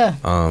 Yeah.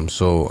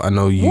 So I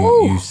know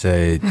you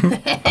said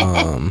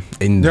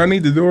y'all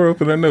need the door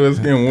open. I know it's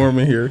getting warm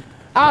in here.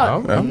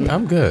 Oh,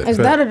 I'm good. It's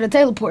that or the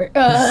teleport.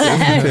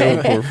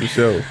 Teleport for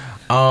sure.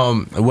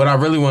 What I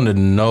really wanted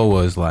to know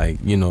was, like,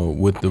 you know,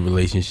 with the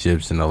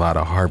relationships and a lot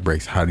of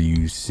heartbreaks, how do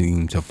you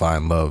seem to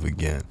find love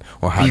again?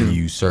 Or how do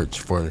you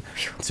search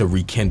to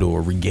rekindle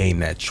or regain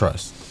that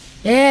trust?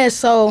 Yeah,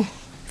 so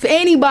if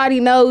anybody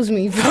knows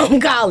me from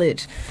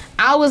college,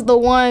 I was the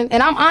one,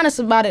 and I'm honest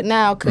about it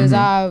now because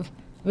I've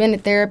been in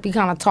therapy,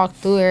 kind of talked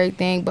through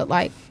everything, but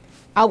like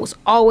I was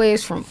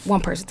always from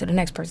one person to the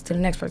next person to the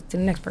next person to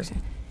the next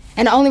person.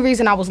 And the only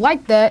reason I was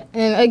like that,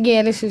 and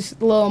again, this is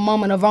a little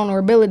moment of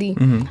vulnerability,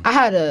 I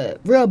had a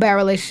real bad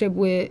relationship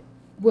with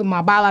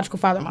my biological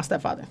father and my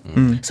stepfather.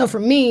 So for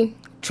me,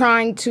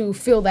 trying to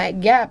fill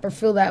that gap or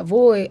fill that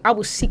void, I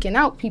was seeking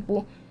out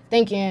people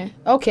thinking,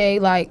 okay,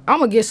 like, I'm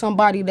going to get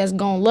somebody that's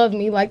going to love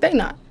me like they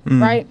not,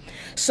 right?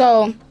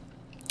 So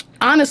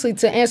honestly,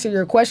 to answer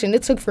your question,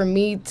 it took for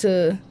me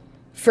to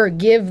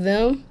forgive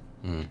them,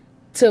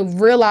 to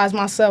realize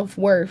my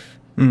self-worth,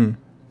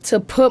 to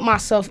put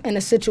myself in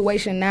a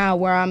situation now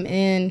where I'm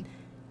in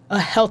a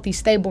healthy,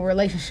 stable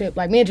relationship.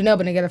 Like, me and Janelle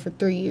been together for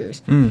 3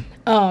 years.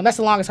 That's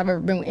the longest I've ever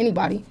been with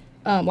anybody,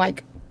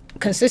 like,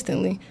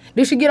 consistently.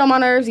 Do she get on my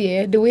nerves?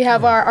 Yeah. Do we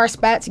have our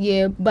spats?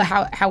 Yeah. But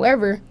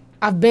however,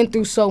 I've been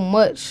through so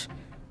much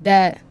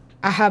that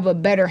I have a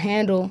better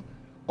handle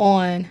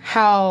on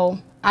how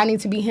I need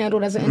to be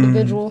handled as an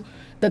individual,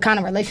 the kind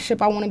of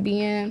relationship I want to be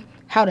in,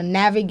 how to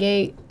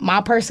navigate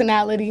my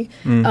personality.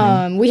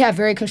 We have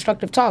very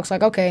constructive talks.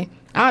 Like, okay,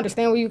 I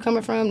understand where you're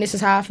coming from. This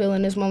is how I feel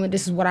in this moment.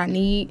 This is what I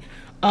need.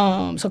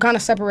 So kind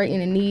of separating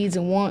the needs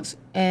and wants.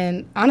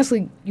 And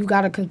honestly, you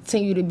got to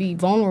continue to be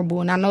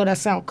vulnerable. And I know that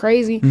sounds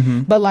crazy,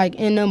 but like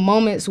in the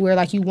moments where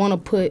like you want to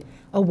put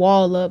a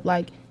wall up,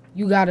 like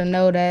you got to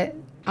know that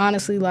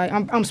honestly, like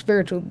I'm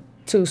spiritual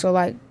too. So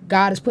like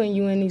God is putting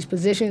you in these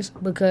positions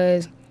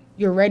because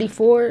you're ready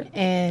for it.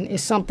 And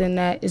it's something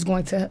that is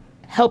going to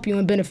help you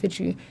and benefit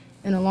you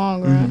in the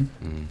long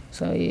run.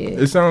 So yeah.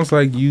 It sounds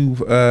like you've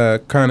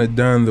kind of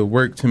done the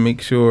work to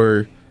make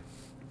sure,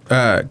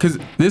 because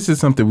this is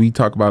something we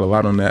talk about a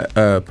lot on that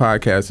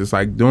podcast. It's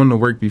like doing the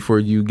work before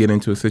you get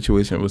into a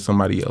situation with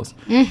somebody else.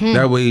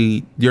 That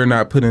way you're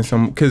not putting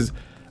because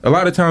a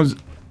lot of times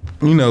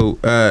you know,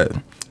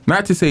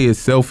 not to say it's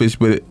selfish,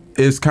 but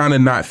it's kind of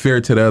not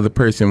fair to the other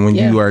person when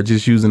you are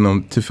just using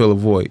them to fill a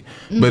void.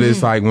 But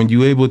it's like when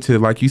you able to,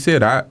 like you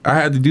said, I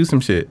had to do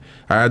some shit.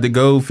 I had to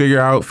go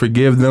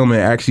forgive them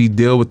and actually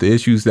deal with the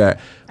issues that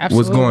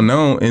was going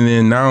on. And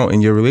then now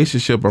in your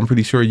relationship, I'm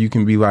pretty sure you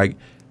can be like,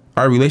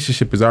 our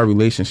relationship is our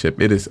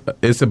relationship.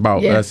 It's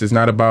about us. It's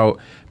not about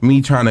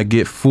me trying to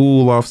get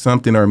full off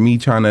something or me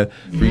trying to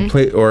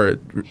replace or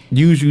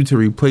use you to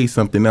replace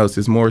something else.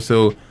 It's more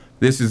so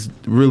this is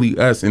really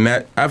us. And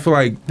that I feel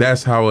like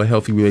that's how a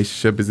healthy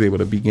relationship is able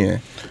to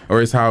begin,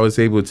 or it's how it's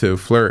able to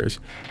flourish.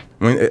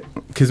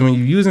 Because when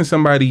you're using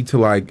somebody to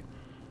like,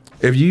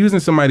 if you're using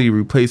somebody to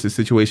replace a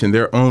situation,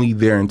 they're only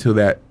there until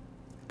that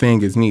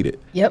thing is needed.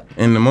 Yep.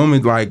 And the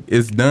moment like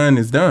it's done,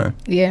 it's done.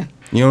 Yeah.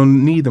 You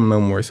don't need them no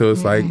more. So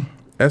it's like,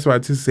 that's why I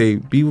just say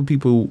be with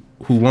people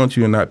who want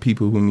you and not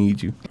people who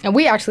need you. And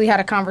we actually had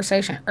a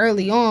conversation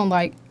early on.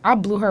 Like, I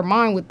blew her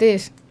mind with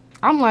this.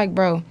 I'm like,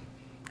 bro,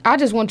 I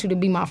just want you to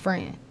be my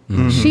friend.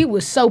 She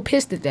was so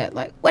pissed at that.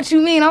 Like, what you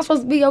mean? I'm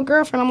supposed to be your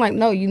girlfriend? I'm like,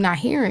 no, you're not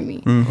hearing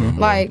me.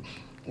 Like,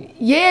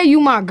 yeah, you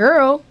my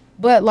girl,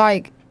 but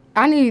like,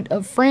 I need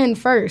a friend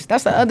first.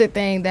 That's the other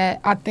thing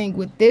that I think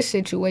with this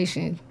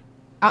situation,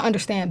 I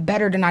understand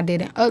better than I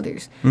did in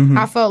others.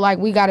 I felt like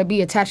we got to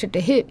be attached at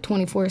the hip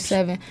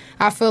 24/7.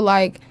 I feel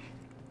like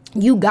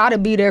you got to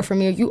be there for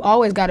me. You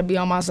always got to be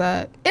on my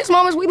side. It's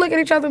moments we look at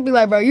each other and be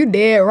like, bro, you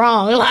dead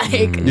wrong.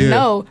 Like,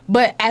 no.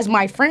 But as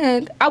my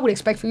friend, I would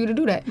expect for you to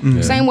do that.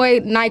 Same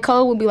way Night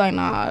Cole would be like,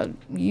 nah,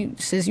 you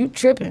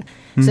tripping.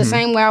 It's the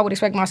same way I would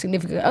expect my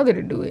significant other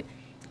to do it.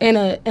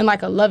 In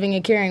like a loving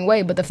and caring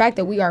way. But the fact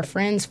that we are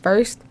friends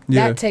first,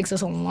 that takes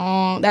us a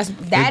long,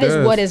 that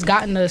is what has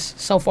gotten us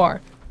so far.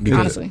 Because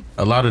honestly,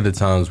 a lot of the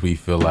times we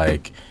feel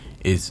like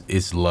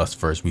it's lust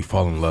first. We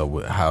fall in love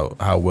with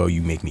how well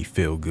you make me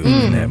feel good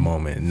in that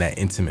moment, in that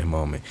intimate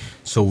moment.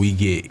 So we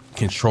get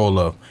control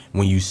of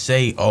when you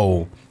say,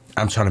 "Oh,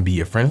 I'm trying to be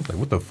your friend." Like,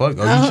 what the fuck?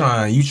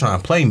 Oh, you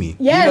trying to play me?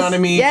 Yes, you know what I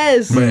mean?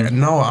 Yes. But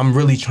no, I'm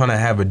really trying to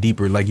have a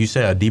deeper, like you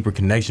said, a deeper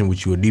connection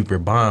with you, a deeper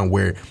bond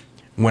where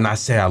when I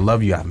say I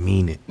love you, I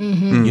mean it.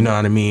 You know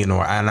what I mean?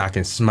 And I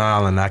can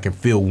smile and I can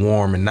feel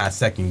warm and not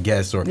second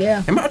guess. Or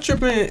am I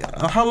tripping?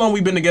 How long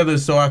we been together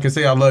so I can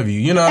say I love you?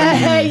 You know what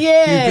I mean?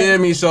 You feel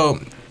me? So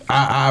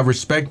I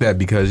respect that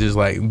because it's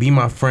like, be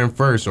my friend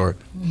first, or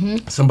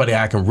somebody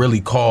I can really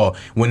call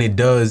when it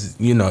does,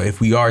 you know, if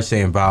we are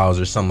saying vows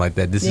or something like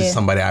that, this is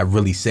somebody I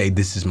really say,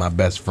 this is my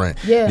best friend.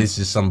 This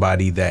is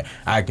somebody that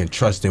I can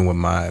trust in with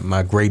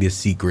my greatest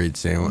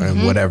secrets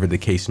and whatever the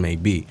case may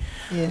be.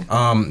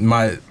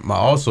 My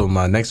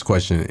next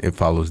question, it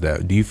follows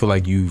that. Do you feel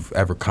like you've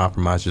ever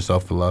compromised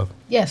yourself for love?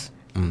 Yes.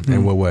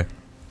 In what way?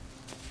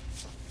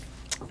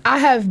 I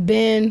have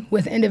been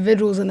with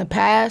individuals in the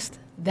past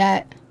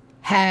that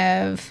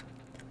have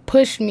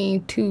pushed me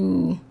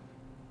to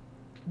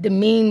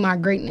demean my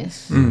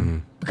greatness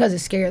because it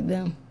scared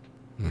them.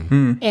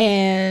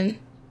 And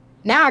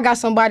now I got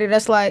somebody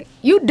that's like,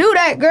 you do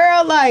that,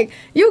 girl. Like,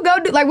 you go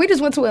do, like, we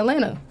just went to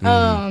Atlanta.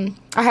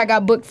 I had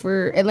got booked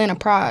for Atlanta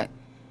Pride.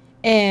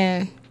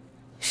 And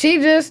she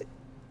just,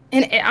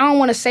 and I don't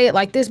want to say it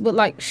like this, but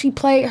like, she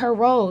played her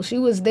role. She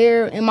was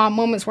there in my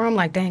moments where I'm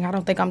like, dang, I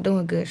don't think I'm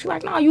doing good. She's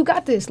like, no, you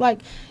got this.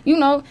 Like, you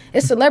know,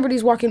 it's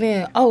celebrities walking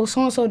in. Oh,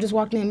 so-and-so just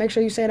walked in. Make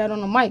sure you say that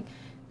on the mic.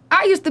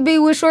 I used to be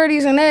with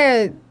shorties and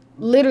they're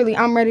literally,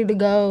 I'm ready to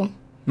go.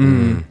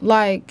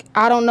 Like,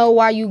 I don't know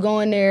why you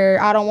going there.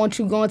 I don't want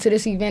you going to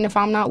this event if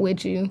I'm not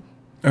with you.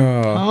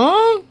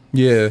 Yeah.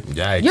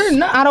 Yikes. You're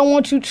not, I don't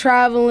want you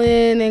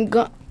traveling and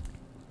go.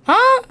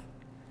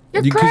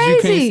 You're crazy. Because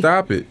you can't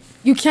stop it.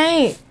 You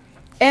can't.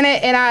 And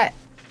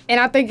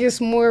I think it's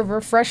more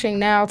refreshing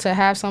now to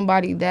have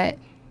somebody that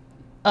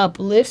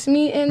uplifts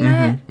me in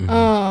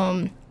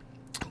that.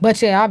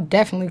 But yeah, I've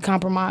definitely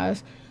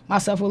compromised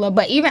myself with love.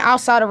 But even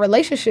outside of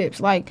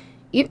relationships, like,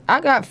 I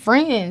got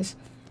friends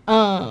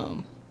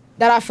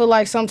that I feel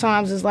like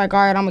sometimes it's like, all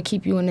right, I'm gonna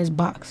keep you in this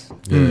box.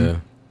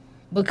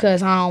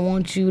 Because I don't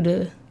want you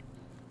to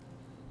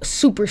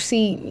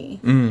supersede me.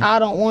 I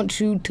don't want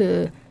you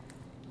to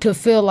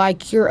feel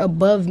like you're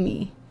above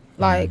me.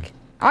 Like,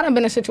 I done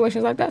been in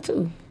situations like that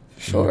too.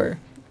 Sure.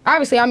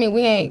 Obviously, I mean,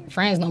 we ain't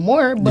friends no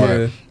more,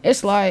 but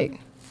it's like,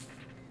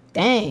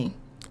 dang.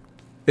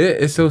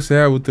 It's so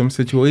sad with them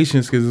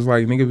situations because it's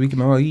like, nigga, we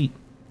can all eat.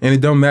 And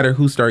it don't matter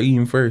who start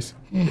eating first.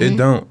 It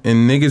don't.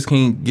 And niggas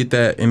can't get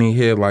that in their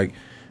head. Like,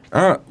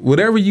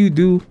 whatever you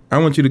do, I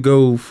want you to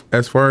go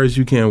as far as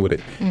you can with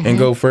it and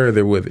go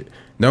further with it.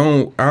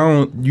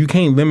 You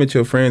can't limit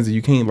your friends, and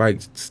you can't like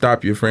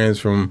stop your friends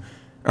from,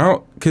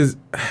 because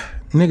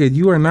nigga,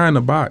 you are not in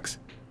a box.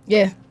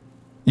 Yeah.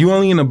 You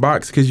only in a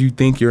box because you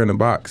think you're in a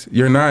box.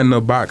 You're not in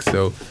a box,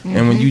 though.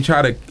 And when you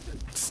try to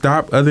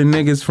stop other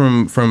niggas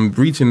from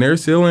reaching their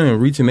ceiling and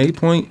reaching their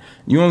point,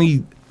 you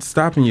only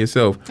stopping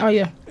yourself. Oh,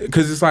 yeah.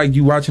 Because it's like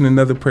you watching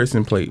another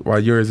person play while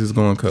yours is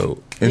going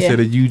cold instead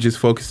of you just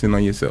focusing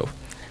on yourself.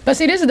 But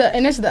see, this is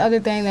the other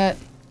thing that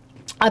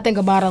I think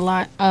about a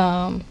lot.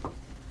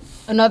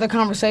 Another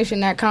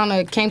conversation that kind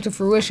of came to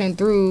fruition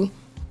through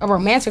a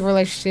romantic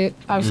relationship,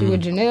 obviously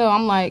with Janelle,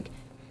 I'm like,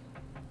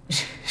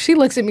 she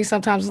looks at me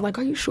sometimes and is like,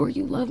 are you sure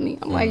you love me?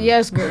 I'm like,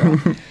 yes, girl.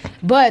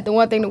 But the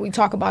one thing that we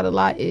talk about a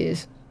lot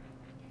is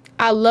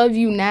I love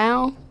you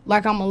now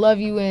like I'm going to love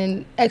you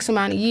in X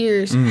amount of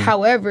years.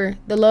 However,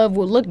 the love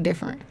will look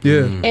different.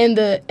 Yeah. And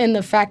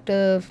the fact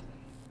of,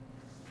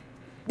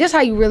 this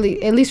how you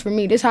really, at least for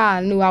me, this how I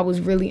knew I was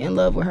really in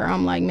love with her.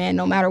 I'm like, man,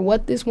 no matter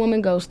what this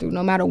woman goes through,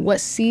 no matter what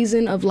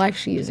season of life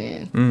she is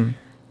in,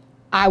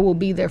 I will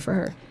be there for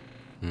her.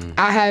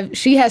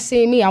 She has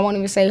seen me, I won't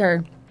even say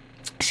her,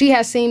 she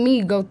has seen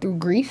me go through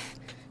grief.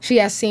 She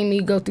has seen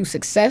me go through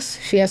success.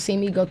 She has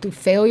seen me go through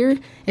failure.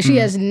 And she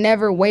has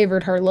never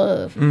wavered her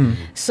love.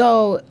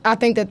 So I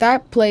think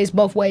that plays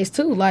both ways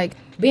too. Like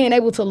being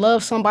able to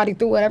love somebody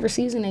through whatever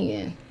season they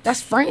in.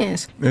 That's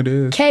friends. It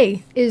is.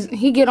 K,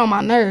 he get on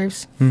my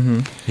nerves.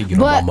 He get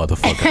on my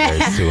motherfucking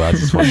nerves too. I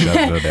just want you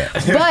to know that.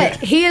 But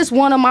he is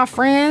one of my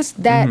friends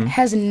that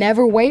has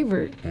never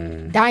wavered.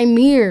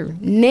 Daimir,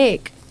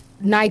 Nick,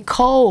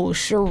 Nicole,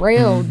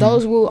 Sherelle,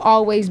 those will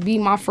always be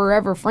my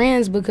forever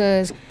friends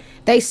because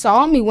they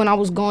saw me when I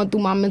was going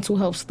through my mental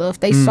health stuff.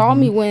 They saw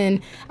me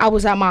when I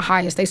was at my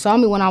highest. They saw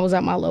me when I was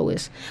at my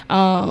lowest.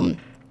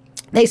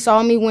 They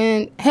saw me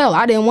when, hell,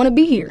 I didn't want to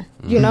be here,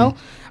 you know?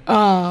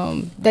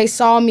 They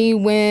saw me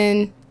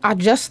when I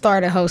just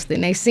started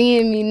hosting. They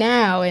seeing me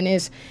now, and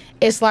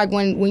it's like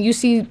when you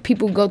see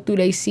people go through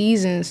their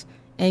seasons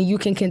and you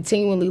can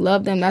continually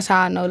love them, that's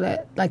how I know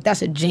that, like,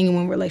 that's a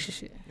genuine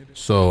relationship.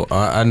 So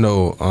I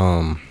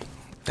know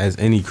as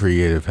any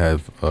creative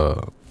have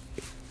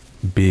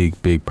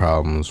big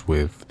problems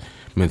with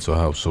mental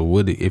health. So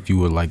if you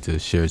would like to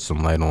share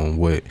some light on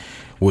what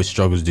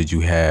struggles did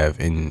you have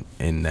in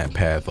that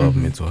path of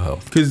mental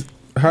health? Because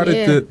how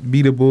did the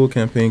Be the Bull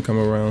campaign come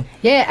around?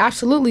 Yeah,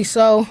 absolutely.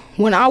 So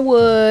when I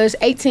was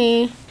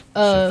 18,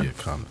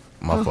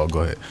 my fault.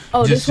 Go ahead.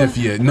 Oh, just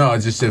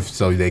shift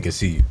so they can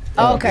see you.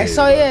 Oh, okay.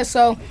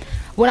 So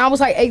when I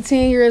was like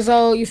 18 years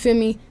old, you feel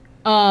me?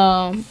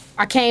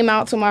 I came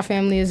out to my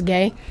family as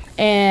gay,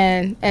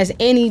 and as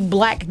any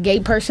black gay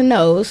person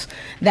knows,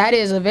 that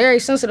is a very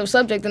sensitive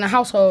subject in the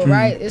household,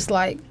 right? It's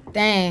like,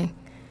 dang,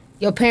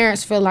 your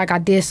parents feel like I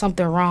did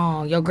something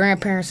wrong. Your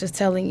grandparents is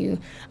telling you,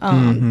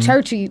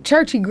 churchy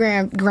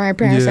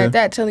grandparents like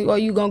that telling you, oh,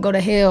 you gonna go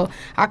to hell.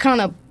 I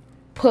kind of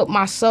put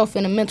myself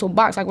in a mental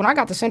box. Like when I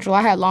got to Central,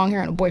 I had long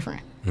hair and a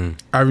boyfriend.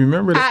 I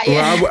remember that.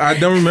 I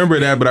don't remember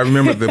that, but I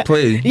remember the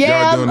play.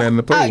 Y'all doing that in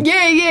the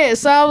play.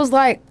 So I was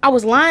like, I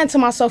was lying to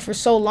myself for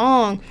so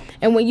long.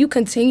 And when you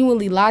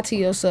continually lie to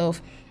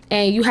yourself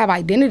and you have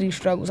identity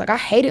struggles, like I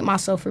hated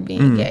myself for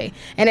being gay.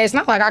 And it's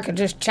not like I could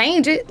just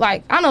change it.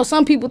 Like I know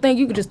some people think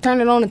you could just turn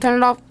it on and turn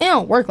it off. It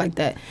don't work like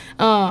that.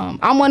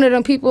 I'm one of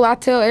them people, I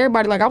tell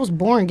everybody, like I was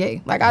born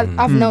gay. Like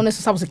I've known this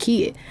since I was a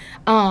kid.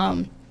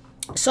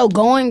 So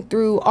going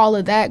through all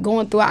of that,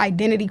 going through an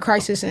identity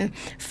crisis and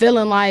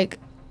feeling like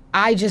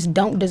I just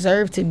don't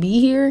deserve to be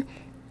here,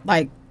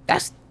 like,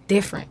 that's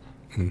different.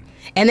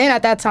 And then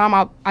at that time,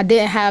 I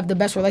didn't have the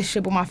best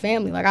relationship with my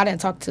family. Like, I didn't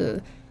talk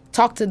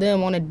to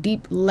them on a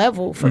deep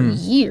level for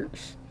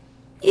years.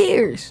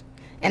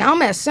 And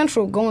I'm at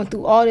Central going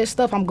through all this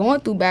stuff. I'm going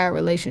through bad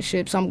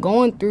relationships. I'm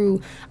going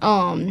through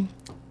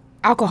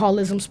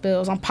alcoholism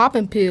spills. I'm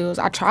popping pills.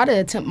 I try to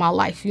attempt my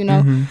life, you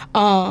know?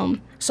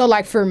 So,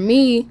 like, for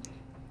me,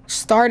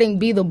 starting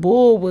Be the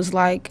Bull was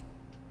like,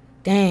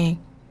 dang,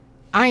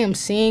 I am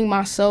seeing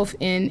myself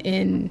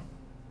in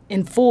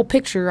full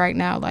picture right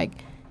now. Like,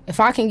 if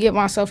I can get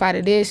myself out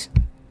of this,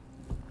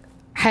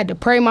 I had to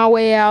pray my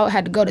way out,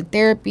 had to go to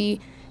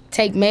therapy,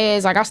 take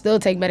meds. Like, I still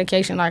take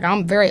medication. Like,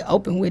 I'm very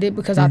open with it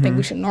because I think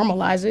we should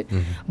normalize it.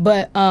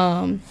 But,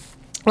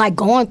 like,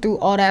 going through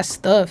all that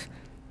stuff,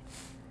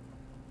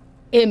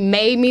 it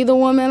made me the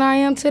woman I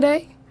am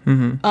today.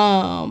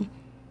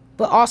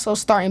 But also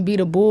starting Be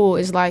the Bull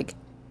is, like,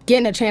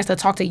 getting a chance to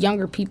talk to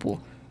younger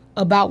people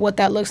about what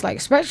that looks like,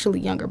 especially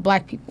younger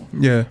black people.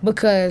 Yeah.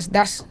 Because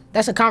that's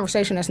a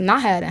conversation that's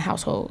not had in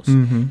households.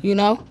 You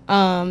know?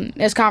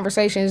 There's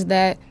conversations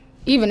that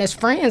even as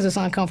friends it's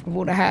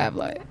uncomfortable to have.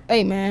 Like,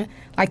 hey man,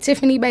 like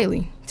Tiffany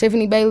Bailey.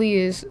 Tiffany Bailey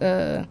is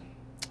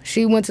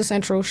she went to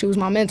Central, she was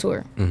my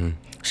mentor.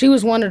 She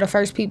was one of the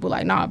first people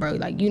like, nah bro,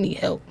 like you need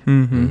help.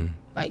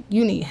 Like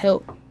you need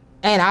help.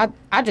 And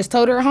I just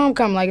told her at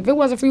homecoming, like if it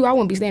wasn't for you, I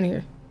wouldn't be standing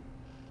here.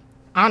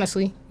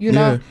 Honestly, you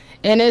know?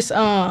 And it's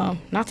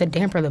not to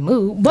damper the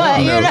mood, but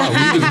you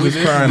know, we was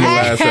crying the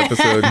last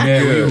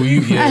episode.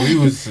 We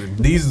was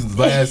these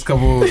last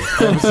couple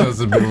episodes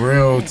have been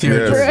real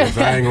tear-jerkers.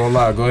 I ain't gonna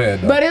lie. Go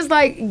ahead. Though. But it's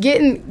like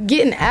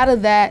getting out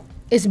of that.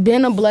 It's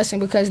been a blessing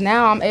because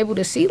now I'm able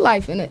to see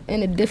life in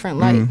a different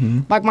light.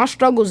 Like my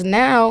struggles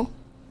now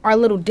are a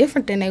little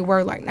different than they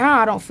were. Like now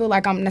I don't feel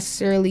like I'm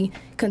necessarily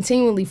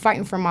continually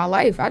fighting for my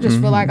life. I just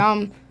feel like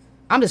I'm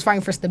just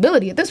fighting for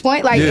stability at this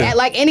point, like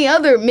like any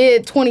other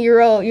mid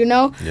 20-year-old, you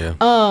know.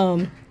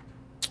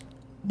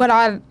 But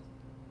I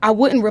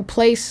wouldn't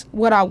replace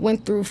what I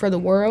went through for the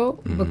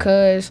world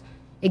because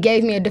it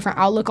gave me a different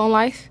outlook on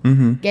life,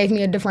 gave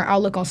me a different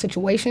outlook on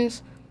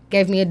situations,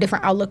 gave me a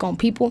different outlook on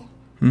people.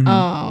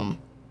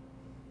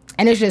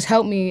 And it's just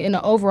helped me in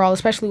the overall,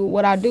 especially with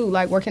what I do.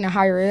 Like working in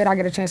higher ed, I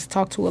get a chance to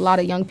talk to a lot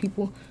of young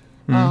people,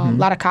 a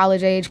lot of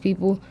college age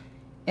people.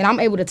 And I'm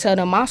able to tell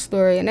them my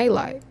story, and they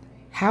like,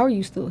 how are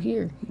you still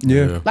here?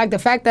 Yeah. Like the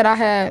fact that I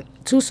had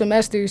 2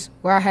 semesters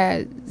where I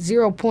had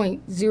 0.00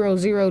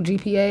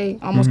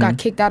 GPA, almost got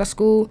kicked out of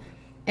school,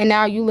 and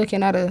now you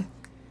looking at a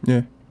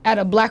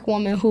black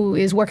woman who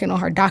is working on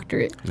her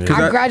doctorate. Yeah.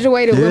 I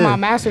graduated with my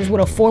master's with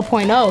a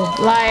 4.0.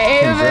 Like,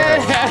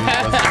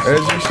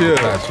 as you should.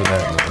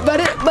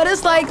 But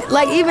it's like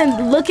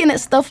even looking at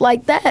stuff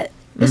like that,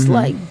 it's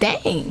like,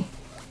 dang.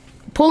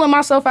 Pulling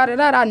myself out of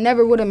that, I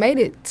never would have made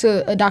it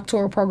to a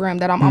doctoral program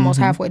that I'm almost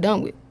halfway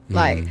done with.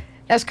 Like,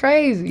 that's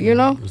crazy, you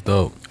know? It's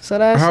dope. So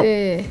that's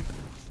it.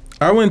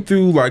 I went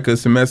through like a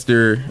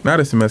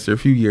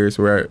few years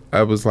where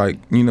I was like,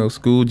 you know,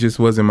 school just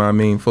wasn't my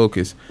main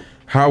focus.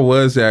 How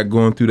was that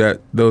going through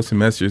those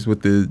semesters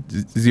with the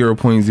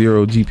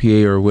 0.0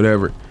 GPA or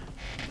whatever?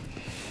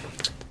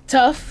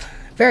 Tough,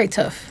 very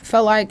tough.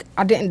 Felt like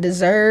I didn't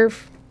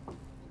deserve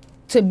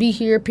to be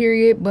here,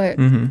 period. But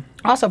I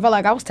also felt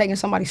like I was taking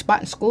somebody's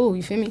spot in school,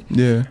 you feel me?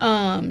 Yeah.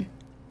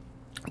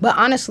 But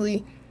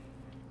honestly,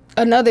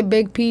 another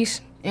big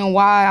piece and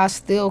why I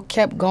still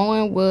kept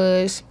going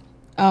was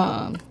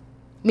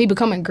me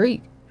becoming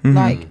Greek.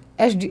 Like,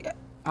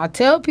 I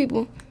tell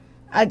people,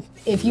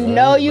 if you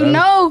know, you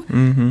know.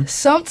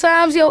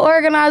 Sometimes your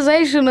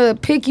organization will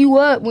pick you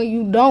up when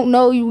you don't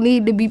know you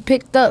need to be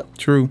picked up.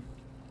 True.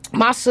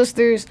 My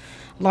sisters,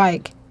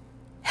 like,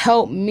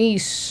 helped me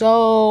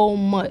so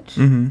much.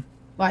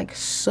 Like,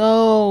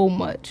 so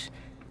much.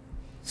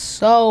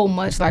 So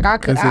much. Like,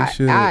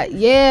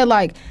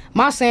 like,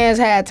 my sons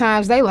had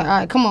times they like, all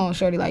right, come on,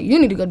 shorty. Like, you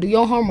need to go do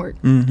your homework.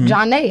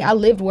 Johnny, I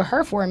lived with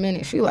her for a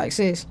minute. She like,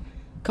 sis,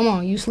 come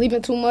on, you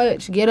sleeping too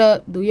much. Get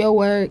up, do your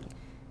work.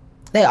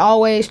 They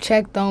always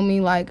checked on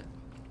me, like,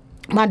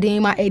 my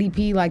dean, my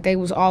ADP, like, they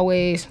was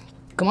always,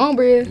 come on,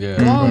 Bria,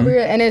 come on,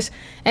 Bria. And it's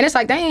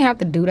like, they ain't have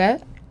to do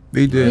that.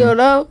 They did. You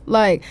know?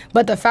 Like,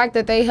 but the fact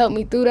that they helped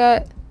me through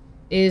that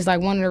is, like,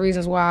 one of the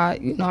reasons why,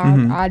 you know,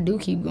 I do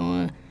keep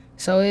going.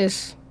 So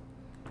it's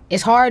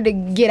hard to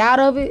get out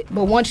of it,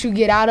 but once you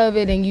get out of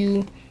it and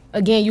you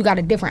got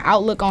a different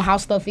outlook on how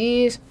stuff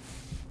is,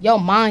 your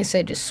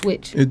mindset just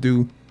switch. It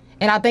do.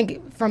 And I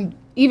think from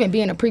even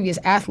being a previous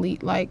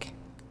athlete, like,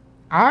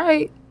 all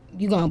right,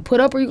 you gonna put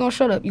up or you gonna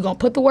shut up? You gonna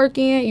put the work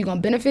in, you gonna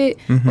benefit,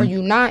 or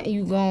you not, and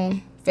you gonna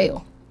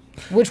fail?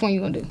 Which one you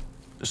gonna do?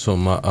 So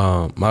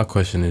my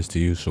question is to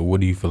you, so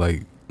what do you feel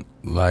like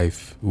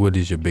what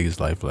is your biggest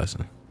life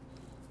lesson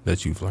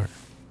that you've learned?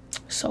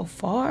 So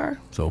far?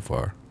 Biggest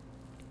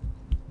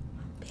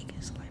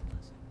life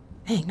lesson.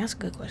 Dang, that's a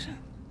good question.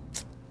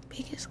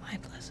 Biggest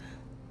life lesson.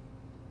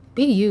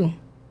 Be you.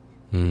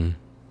 Don't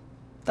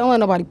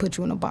let nobody put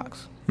you in a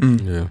box.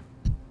 Yeah.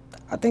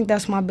 I think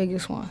that's my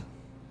biggest one.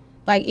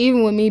 Like,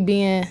 even with me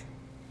being,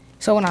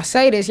 so when I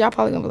say this, y'all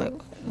probably gonna be like,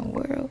 what in the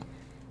world?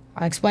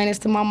 I explained this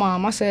to my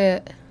mom. I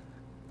said,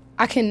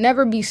 I can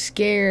never be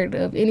scared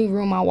of any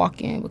room I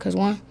walk in because,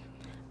 one,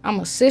 I'm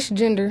a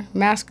cisgender,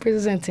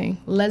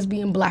 mask-presenting,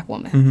 lesbian black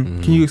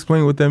woman. Can you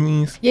explain what that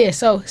means? Yeah,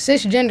 so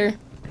cisgender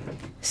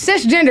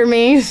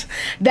means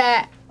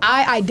that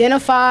I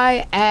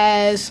identify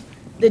as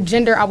the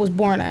gender I was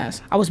born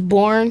as. I was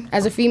born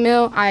as a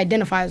female. I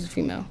identify as a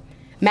female.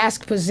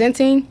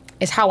 Mask-presenting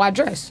is how I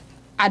dress.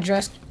 I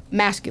dress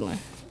masculine,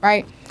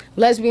 right?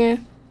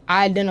 Lesbian,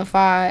 I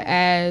identify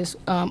as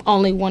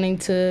only wanting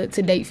to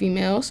date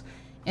females.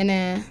 And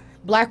then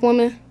black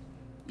woman,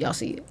 y'all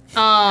see it.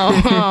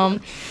 But,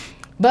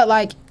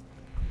 like,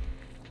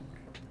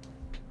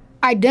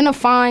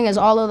 identifying as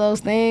all of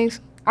those things,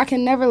 I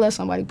can never let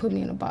somebody put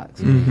me in a box.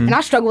 And I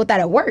struggle with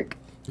that at work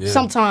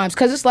sometimes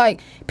because it's like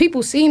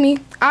people see me,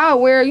 I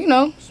wear, you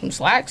know, some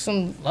slacks,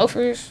 some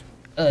loafers,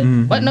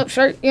 button-up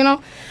shirt, you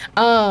know.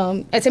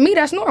 And to me,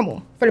 that's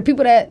normal. For the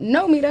people that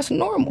know me, that's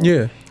normal.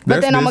 Yeah.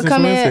 But then I'm going to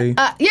come in.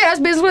 That's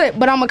business with it.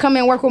 But I'm going to come in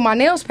and work with my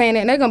nails painted,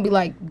 and they're going to be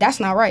like, that's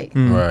not right.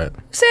 Right.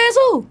 Says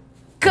who?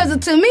 Because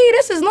to me,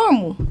 this is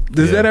normal.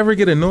 Does that ever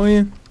get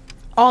annoying?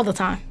 All the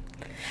time.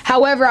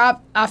 However,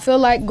 I feel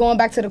like, going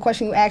back to the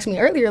question you asked me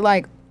earlier,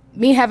 like,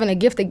 me having a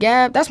gift of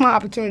gab, that's my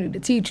opportunity to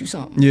teach you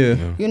something.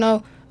 Yeah. You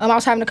know? I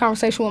was having a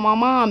conversation with my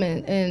mom,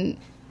 and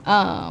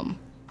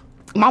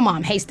my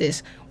mom hates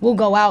this. We'll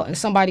go out, and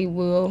somebody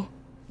will,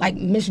 like,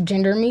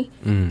 misgender me.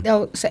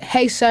 They'll say,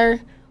 hey,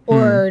 sir.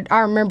 Or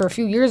I remember a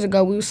few years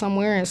ago, we was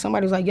somewhere and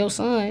somebody was like, yo,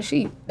 son,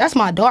 that's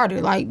my daughter.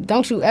 Like,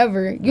 don't you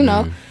ever, you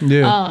know.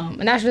 Yeah.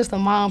 And that's just a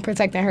mom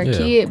protecting her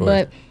kid.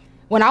 But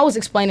when I was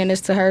explaining this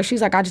to her,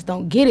 she's like, I just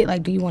don't get it.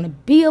 Like, do you want to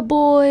be a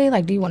boy?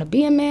 Like, do you want to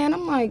be a man?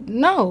 I'm like,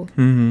 no.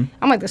 I'm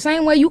like, the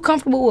same way you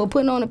comfortable with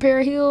putting on a pair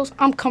of heels,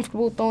 I'm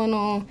comfortable throwing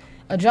on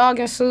a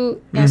jogging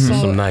suit and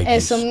some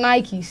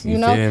Nikes. You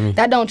know?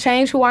 That don't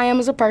change who I am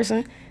as a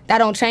person. That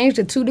don't change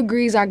the 2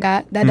 degrees I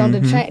got. That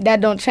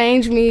don't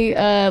change me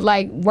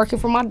like working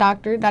for my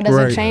doctor. That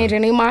doesn't change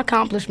any of my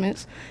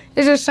accomplishments.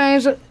 It just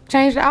changed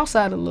the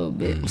outside a little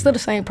bit. I'm still the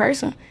same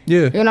person.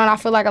 Yeah. You know, and I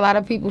feel like a lot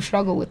of people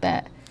struggle with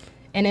that.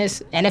 And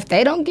if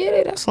they don't get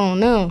it, that's on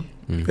them.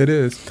 It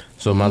is.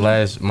 So my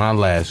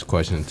last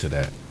question to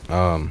that,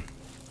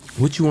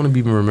 what you want to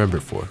be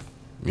remembered for?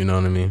 You know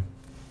what I mean?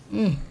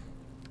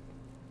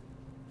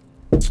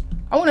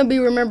 I want to be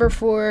remembered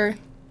for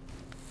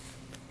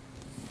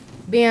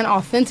being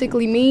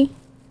authentically me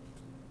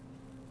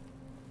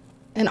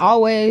and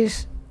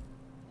always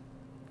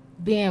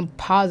being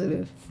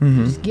positive,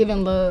 just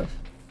giving love.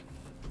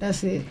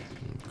 That's it.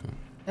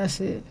 That's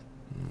it.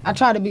 I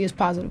try to be as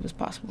positive as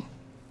possible.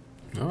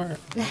 All right.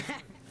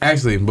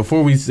 Actually,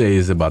 before we say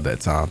it's about that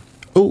time.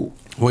 Oh,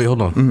 wait,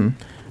 hold on.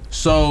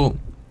 So,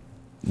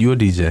 you a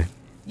DJ?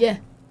 Yeah.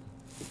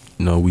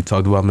 We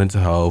talked about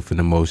mental health and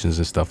emotions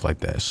and stuff like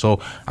that.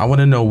 So, I want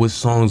to know what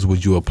songs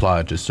would you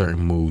apply to certain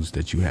moods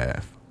that you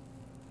have?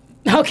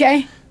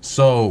 Okay.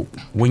 So,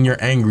 when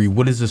you're angry,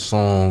 what is a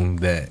song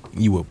that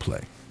you would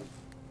play?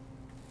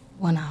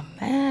 When I'm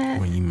mad.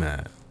 When you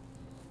mad.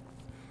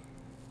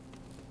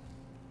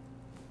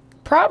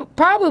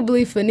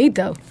 Probably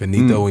Finito.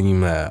 Finito when you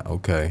mad.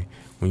 Okay.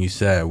 When you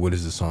sad, what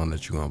is the song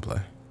that you gonna play?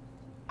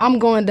 I'm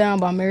Going Down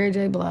by Mary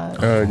J. Blige.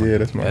 Oh, yeah,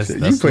 that's my shit.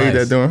 That's You played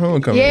nice. that during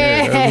homecoming.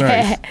 Yeah.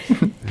 That's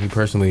nice. Me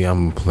personally,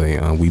 I'm gonna play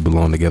We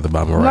Belong Together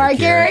by Mariah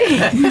Carey.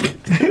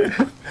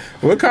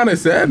 What kind of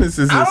sadness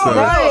is this? I don't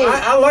know.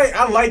 Right.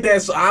 I like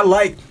that. So I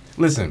like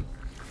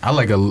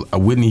a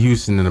Whitney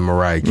Houston and a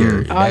Mariah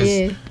Carey. Oh,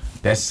 yeah.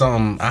 That's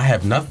something. I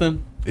have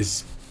nothing.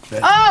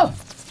 Oh,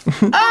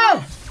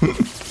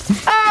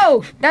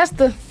 that's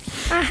the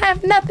I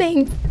have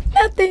nothing.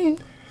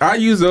 I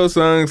use those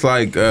songs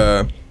like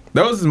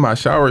those is my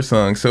shower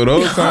songs. So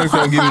those songs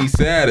don't get me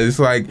sad. It's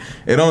like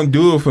it don't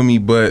do it for me.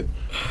 But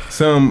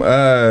some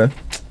I'll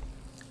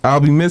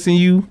Be Missing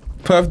You,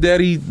 Puff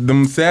Daddy,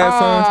 them sad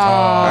songs.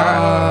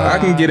 I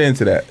can get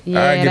into that.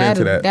 Yeah, I get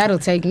into that. That'll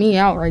take me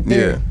out right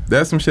there. Yeah,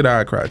 that's some shit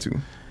I cry to.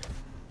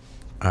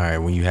 All right,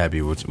 when you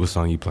happy, what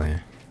song you playing?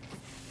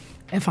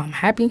 If I'm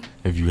happy.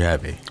 If you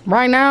happy.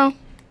 Right now,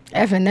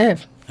 F and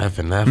F. F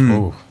and F.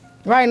 Oh.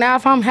 Right now,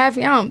 if I'm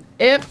happy, I'm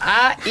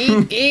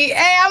F-I-E-E.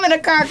 Hey, I'm in the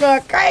car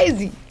going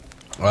crazy.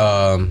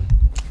 You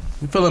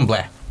feeling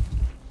blah?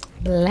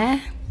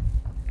 Blah.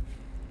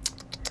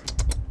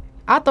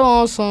 I throw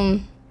on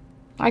some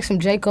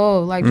J.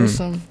 Cole, just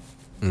some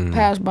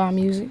pass by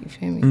music. You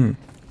feel me?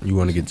 You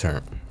want to get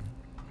turned?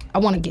 I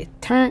want to get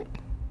turned.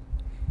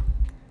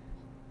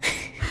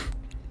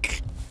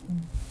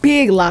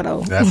 Big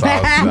Latto. That's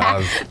awesome.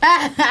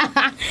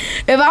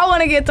 If I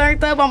want to get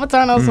turned up, I'm going to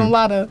turn on some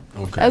Latto.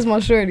 Okay. That's my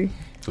shorty.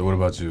 So what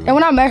about you? And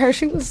when I met her,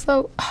 she was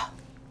so...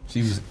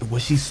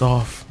 Was she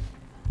soft?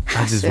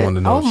 I just wanted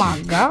to know. Oh,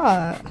 my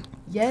God.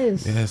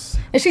 Yes. Yes.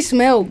 And she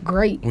smelled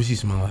great. What she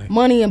smell like?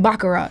 Money and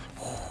Baccarat.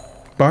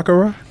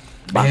 Baccarat?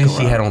 And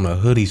she had on a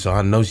hoodie, so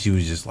I know she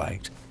was just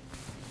like,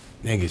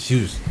 nigga,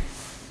 she was...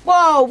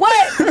 Whoa,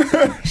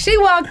 what? She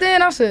walked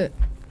in, I said...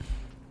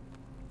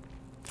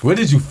 What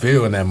did you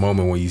feel in that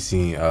moment when you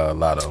seen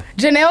Latto?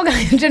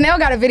 Janelle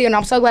got a video, and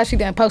I'm so glad she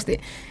didn't post it.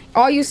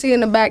 All you see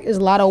in the back is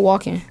Latto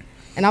walking,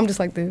 and I'm just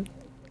like, dude.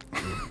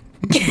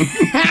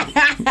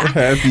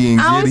 Happy and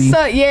giddy.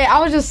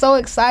 I was just so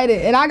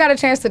excited, and I got a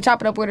chance to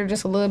chop it up with her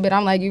just a little bit.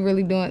 I'm like, you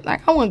really doing, I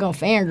wasn't gonna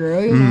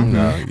fangirl, you know?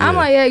 No, yeah. I'm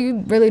like, yeah,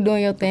 you really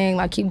doing your thing,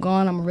 keep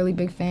going. I'm a really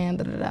big fan.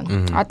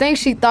 I think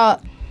she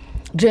thought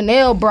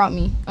Janelle brought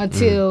me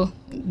until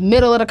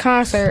middle of the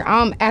concert.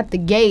 I'm at the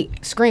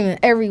gate screaming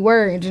every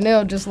word, and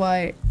Janelle just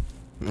like,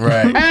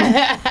 right.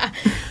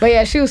 But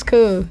yeah, she was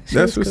cool.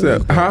 That's what's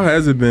up. How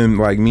has it been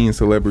meeting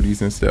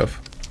celebrities and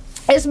stuff?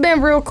 It's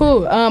been real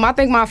cool. I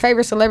think my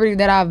favorite celebrity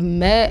that I've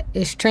met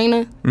is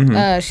Trina.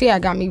 She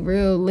had got me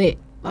real lit.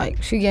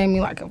 She gave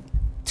me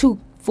 2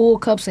 full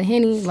cups of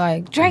Henny.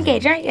 Drink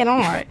it. I'm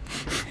like,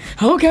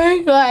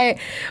 okay.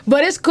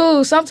 But it's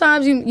cool.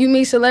 Sometimes you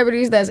meet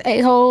celebrities that's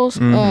a-holes.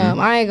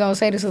 I ain't gonna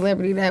say the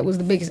celebrity that was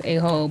the biggest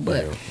a-hole,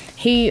 but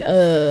he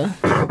too.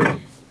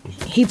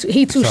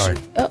 Sorry.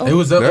 It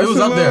was up there.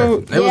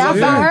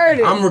 I heard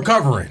it. I'm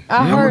recovering.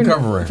 I'm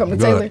recovering from the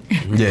Go Taylor.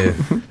 Yeah.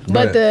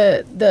 But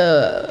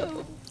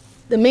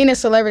the meanest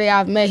celebrity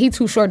I've met, he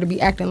too short to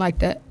be acting like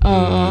that.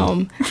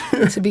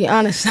 To be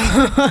honest.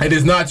 It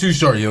is not too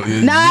short. Nah,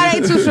 it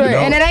ain't too short. No.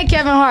 And it ain't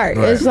Kevin Hart.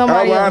 Right. It's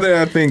somebody else.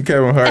 I think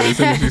Kevin Hart as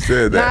soon as you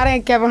said that. Nah, it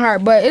ain't Kevin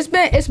Hart. But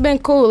it's been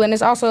cool, and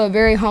it's also a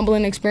very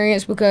humbling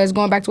experience because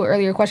going back to an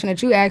earlier question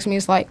that you asked me,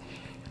 it's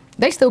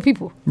they still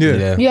people.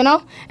 Yeah. You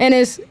know? And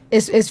it's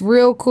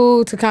real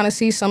cool to kind of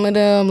see some of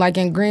them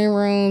in green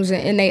rooms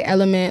and in their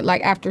element,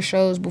 after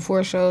shows,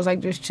 before shows,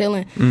 just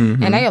chilling.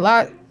 And they a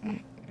lot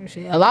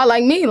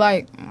like me.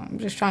 I'm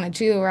just trying to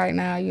chill right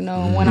now, you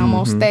know. When I'm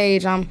on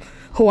stage, I'm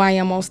who I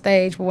am on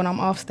stage. But when I'm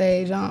off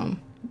stage, I'm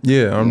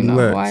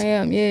relaxed. Who I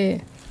am. Yeah.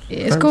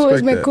 It's cool.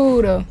 It's been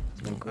cool though.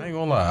 I ain't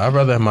gonna lie. I'd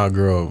rather have my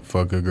girl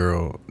fuck a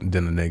girl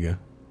than a nigga.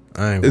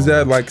 Is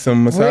that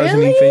some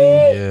misogyny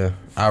thing? Yeah.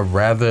 I'd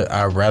rather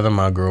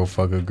my girl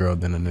fuck a girl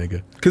than a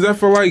nigga. Cause I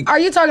feel Are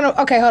you talking?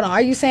 Okay, hold on.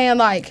 Are you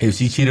saying if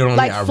she cheated on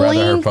me, I'd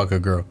rather her fuck a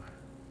girl.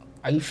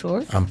 Are you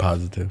sure? I'm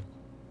positive.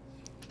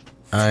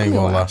 I ain't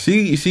gonna lie.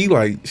 She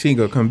ain't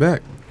gonna come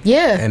back.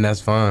 Yeah. And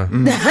that's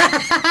fine.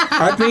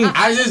 I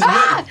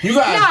think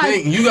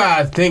you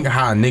gotta think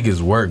how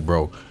niggas work,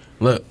 bro.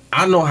 Look,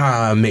 I know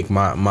how I make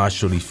my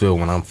shorty feel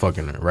when I'm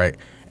fucking her, right?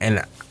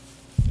 And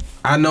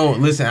I know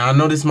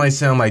this might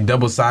sound like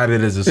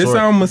double-sided as a sword. It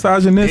sounds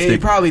misogynistic.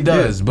 It probably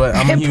does, but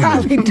I'm a human. It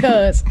probably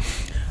does.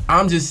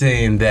 I'm just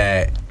saying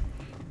that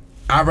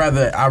I'd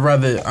rather all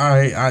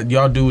right,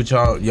 y'all do what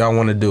y'all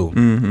want to do.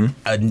 Mm-hmm.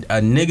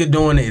 A nigga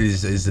doing it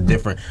is a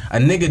different. A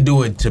nigga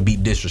do it to be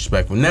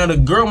disrespectful. Now the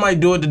girl might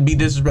do it to be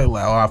disrespectful,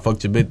 like, oh, I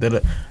fucked your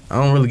bitch. I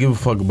don't really give a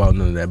fuck about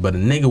none of that. But a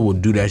nigga will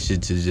do that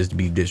shit to just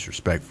be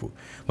disrespectful.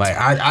 Like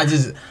I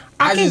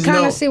can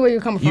kind of see where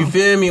you're coming from. You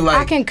feel me? Like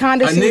I can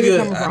kind of see where you're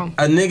coming from.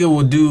 A nigga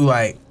will do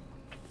like,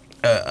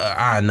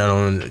 I nut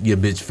on your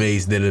bitch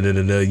face,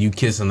 you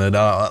kissing her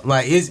dog.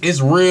 Like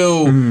it's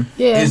real. Mm-hmm.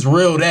 Yeah. It's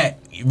real that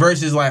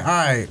versus like, all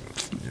right.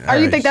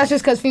 You think that's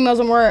just because females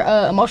are more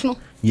emotional?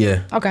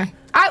 Yeah. Okay.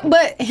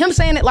 But him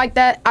saying it like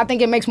that, I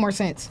think it makes more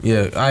sense.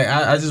 Yeah.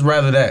 I just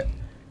rather that.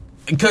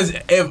 Because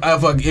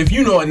if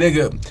you know a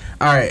nigga,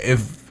 all right,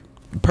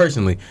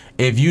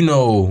 if you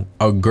know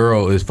a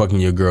girl is fucking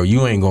your girl,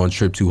 you ain't gonna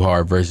trip too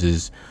hard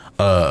versus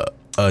a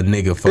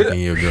nigga fucking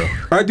your girl.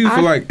 I do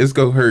feel like it's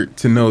gonna hurt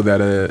to know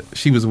that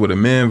she was with a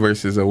man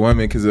versus a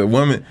woman, because a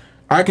woman,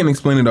 I can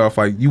explain it off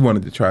like you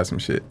wanted to try some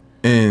shit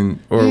or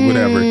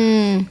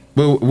whatever,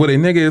 but with a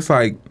nigga it's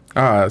like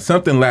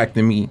something lacked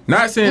in me.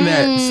 Not saying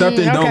that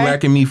something don't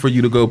lack in me for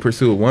you to go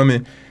pursue a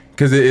woman,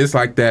 because it's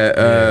like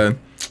that.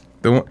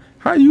 The one,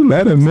 how you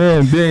let a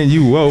man bend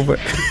you over?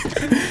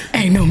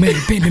 Ain't no man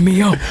bending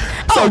me over.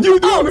 So you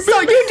doing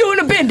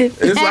the bending?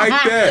 It's like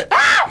that.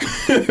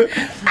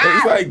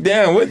 It's like,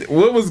 damn,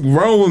 what was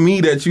wrong with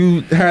me that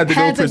you had to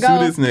go pursue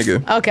this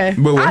nigga? Okay,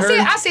 but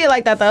I see it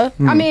like that though.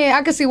 I mean,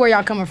 I can see where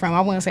y'all coming from. I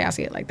wouldn't say I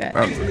see it like that.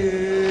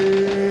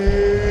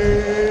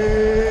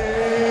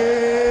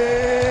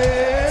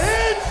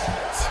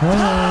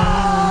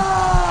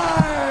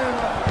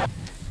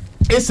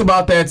 It's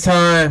about that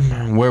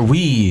time where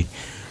we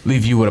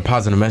leave you with a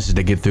positive message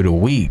to get through the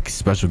week.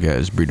 Special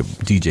guest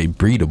DJ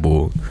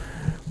BriTheBull.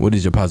 What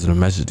is your positive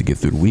message to get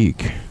through the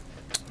week?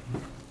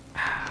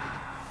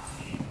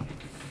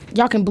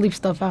 Y'all can bleep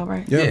stuff out,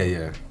 right?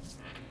 Yeah.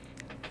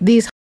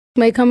 These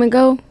may come and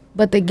go,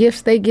 but the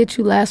gifts they get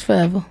you last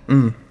forever.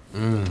 I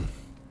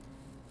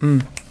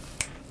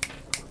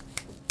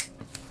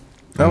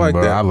like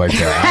that. I like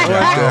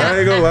that. I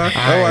ain't gonna lie.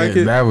 I like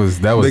it. That was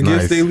the nice.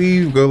 gifts they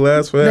leave go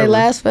last forever. They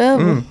last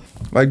forever.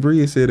 Like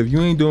Bria said, if you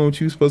ain't doing what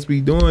you supposed to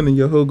be doing, then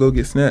your hoe go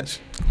get snatched.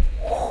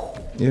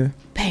 Yeah.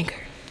 Banger.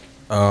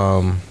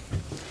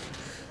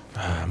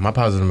 My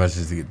positive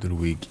message to get through the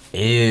week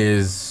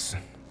is,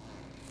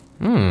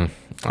 I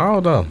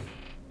don't know.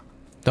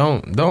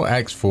 Don't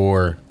ask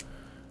for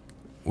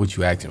what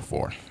you asking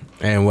for.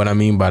 And what I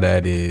mean by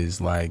that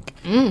is, like,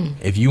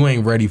 if you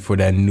ain't ready for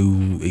that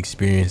new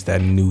experience, that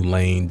new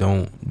lane,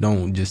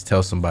 don't just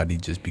tell somebody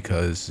just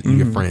because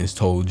your friends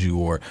told you,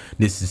 or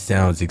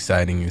sounds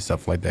exciting and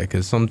stuff like that.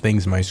 Because some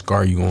things might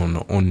scar you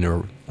on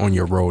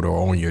your road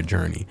or on your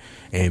journey,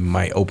 and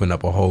might open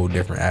up a whole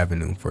different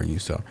avenue for you.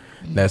 So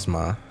that's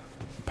my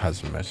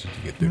positive message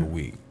to get through the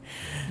week.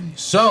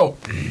 So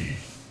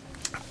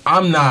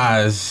I'm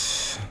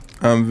Nas.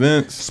 I'm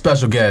Vince.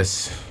 Special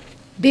guest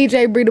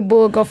DJ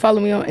BriTheBull. Go follow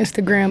me on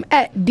Instagram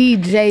at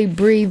DJ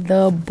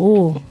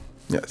BriTheBull.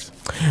 Yes.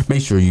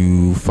 Make sure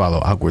you follow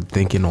Awkward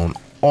Thinking on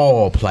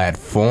all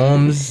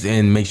platforms,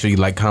 and make sure you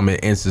like, comment,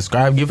 and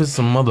subscribe. Give us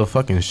some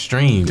motherfucking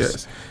streams.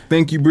 Yes.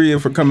 Thank you, Bria,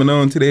 for coming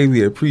on today.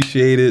 We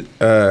appreciate it.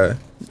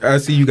 I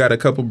see you got a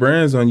couple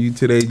brands on you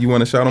today. You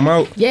want to shout them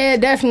out? Yeah,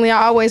 definitely.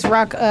 I always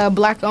rock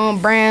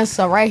black-owned brands.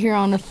 So right here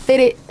on the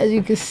Fitted, as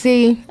you can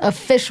see,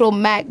 official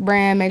Mac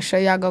brand. Make sure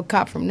y'all go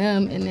cop from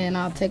them, and then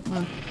I'll take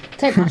my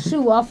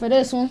shoe off of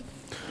this one.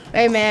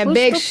 Hey man,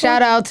 big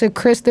shout out to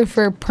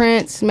Christopher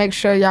Prince. Make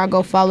sure y'all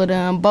go follow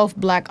them. Both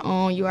black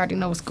owned. You already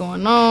know what's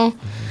going on.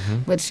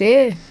 But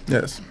yeah.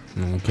 Yes.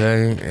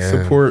 Okay.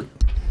 Support.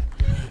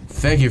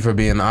 Thank you for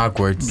being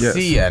awkward. Yes.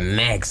 See ya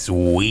next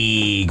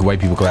week. White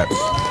people clap.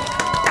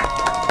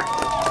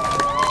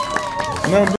 No.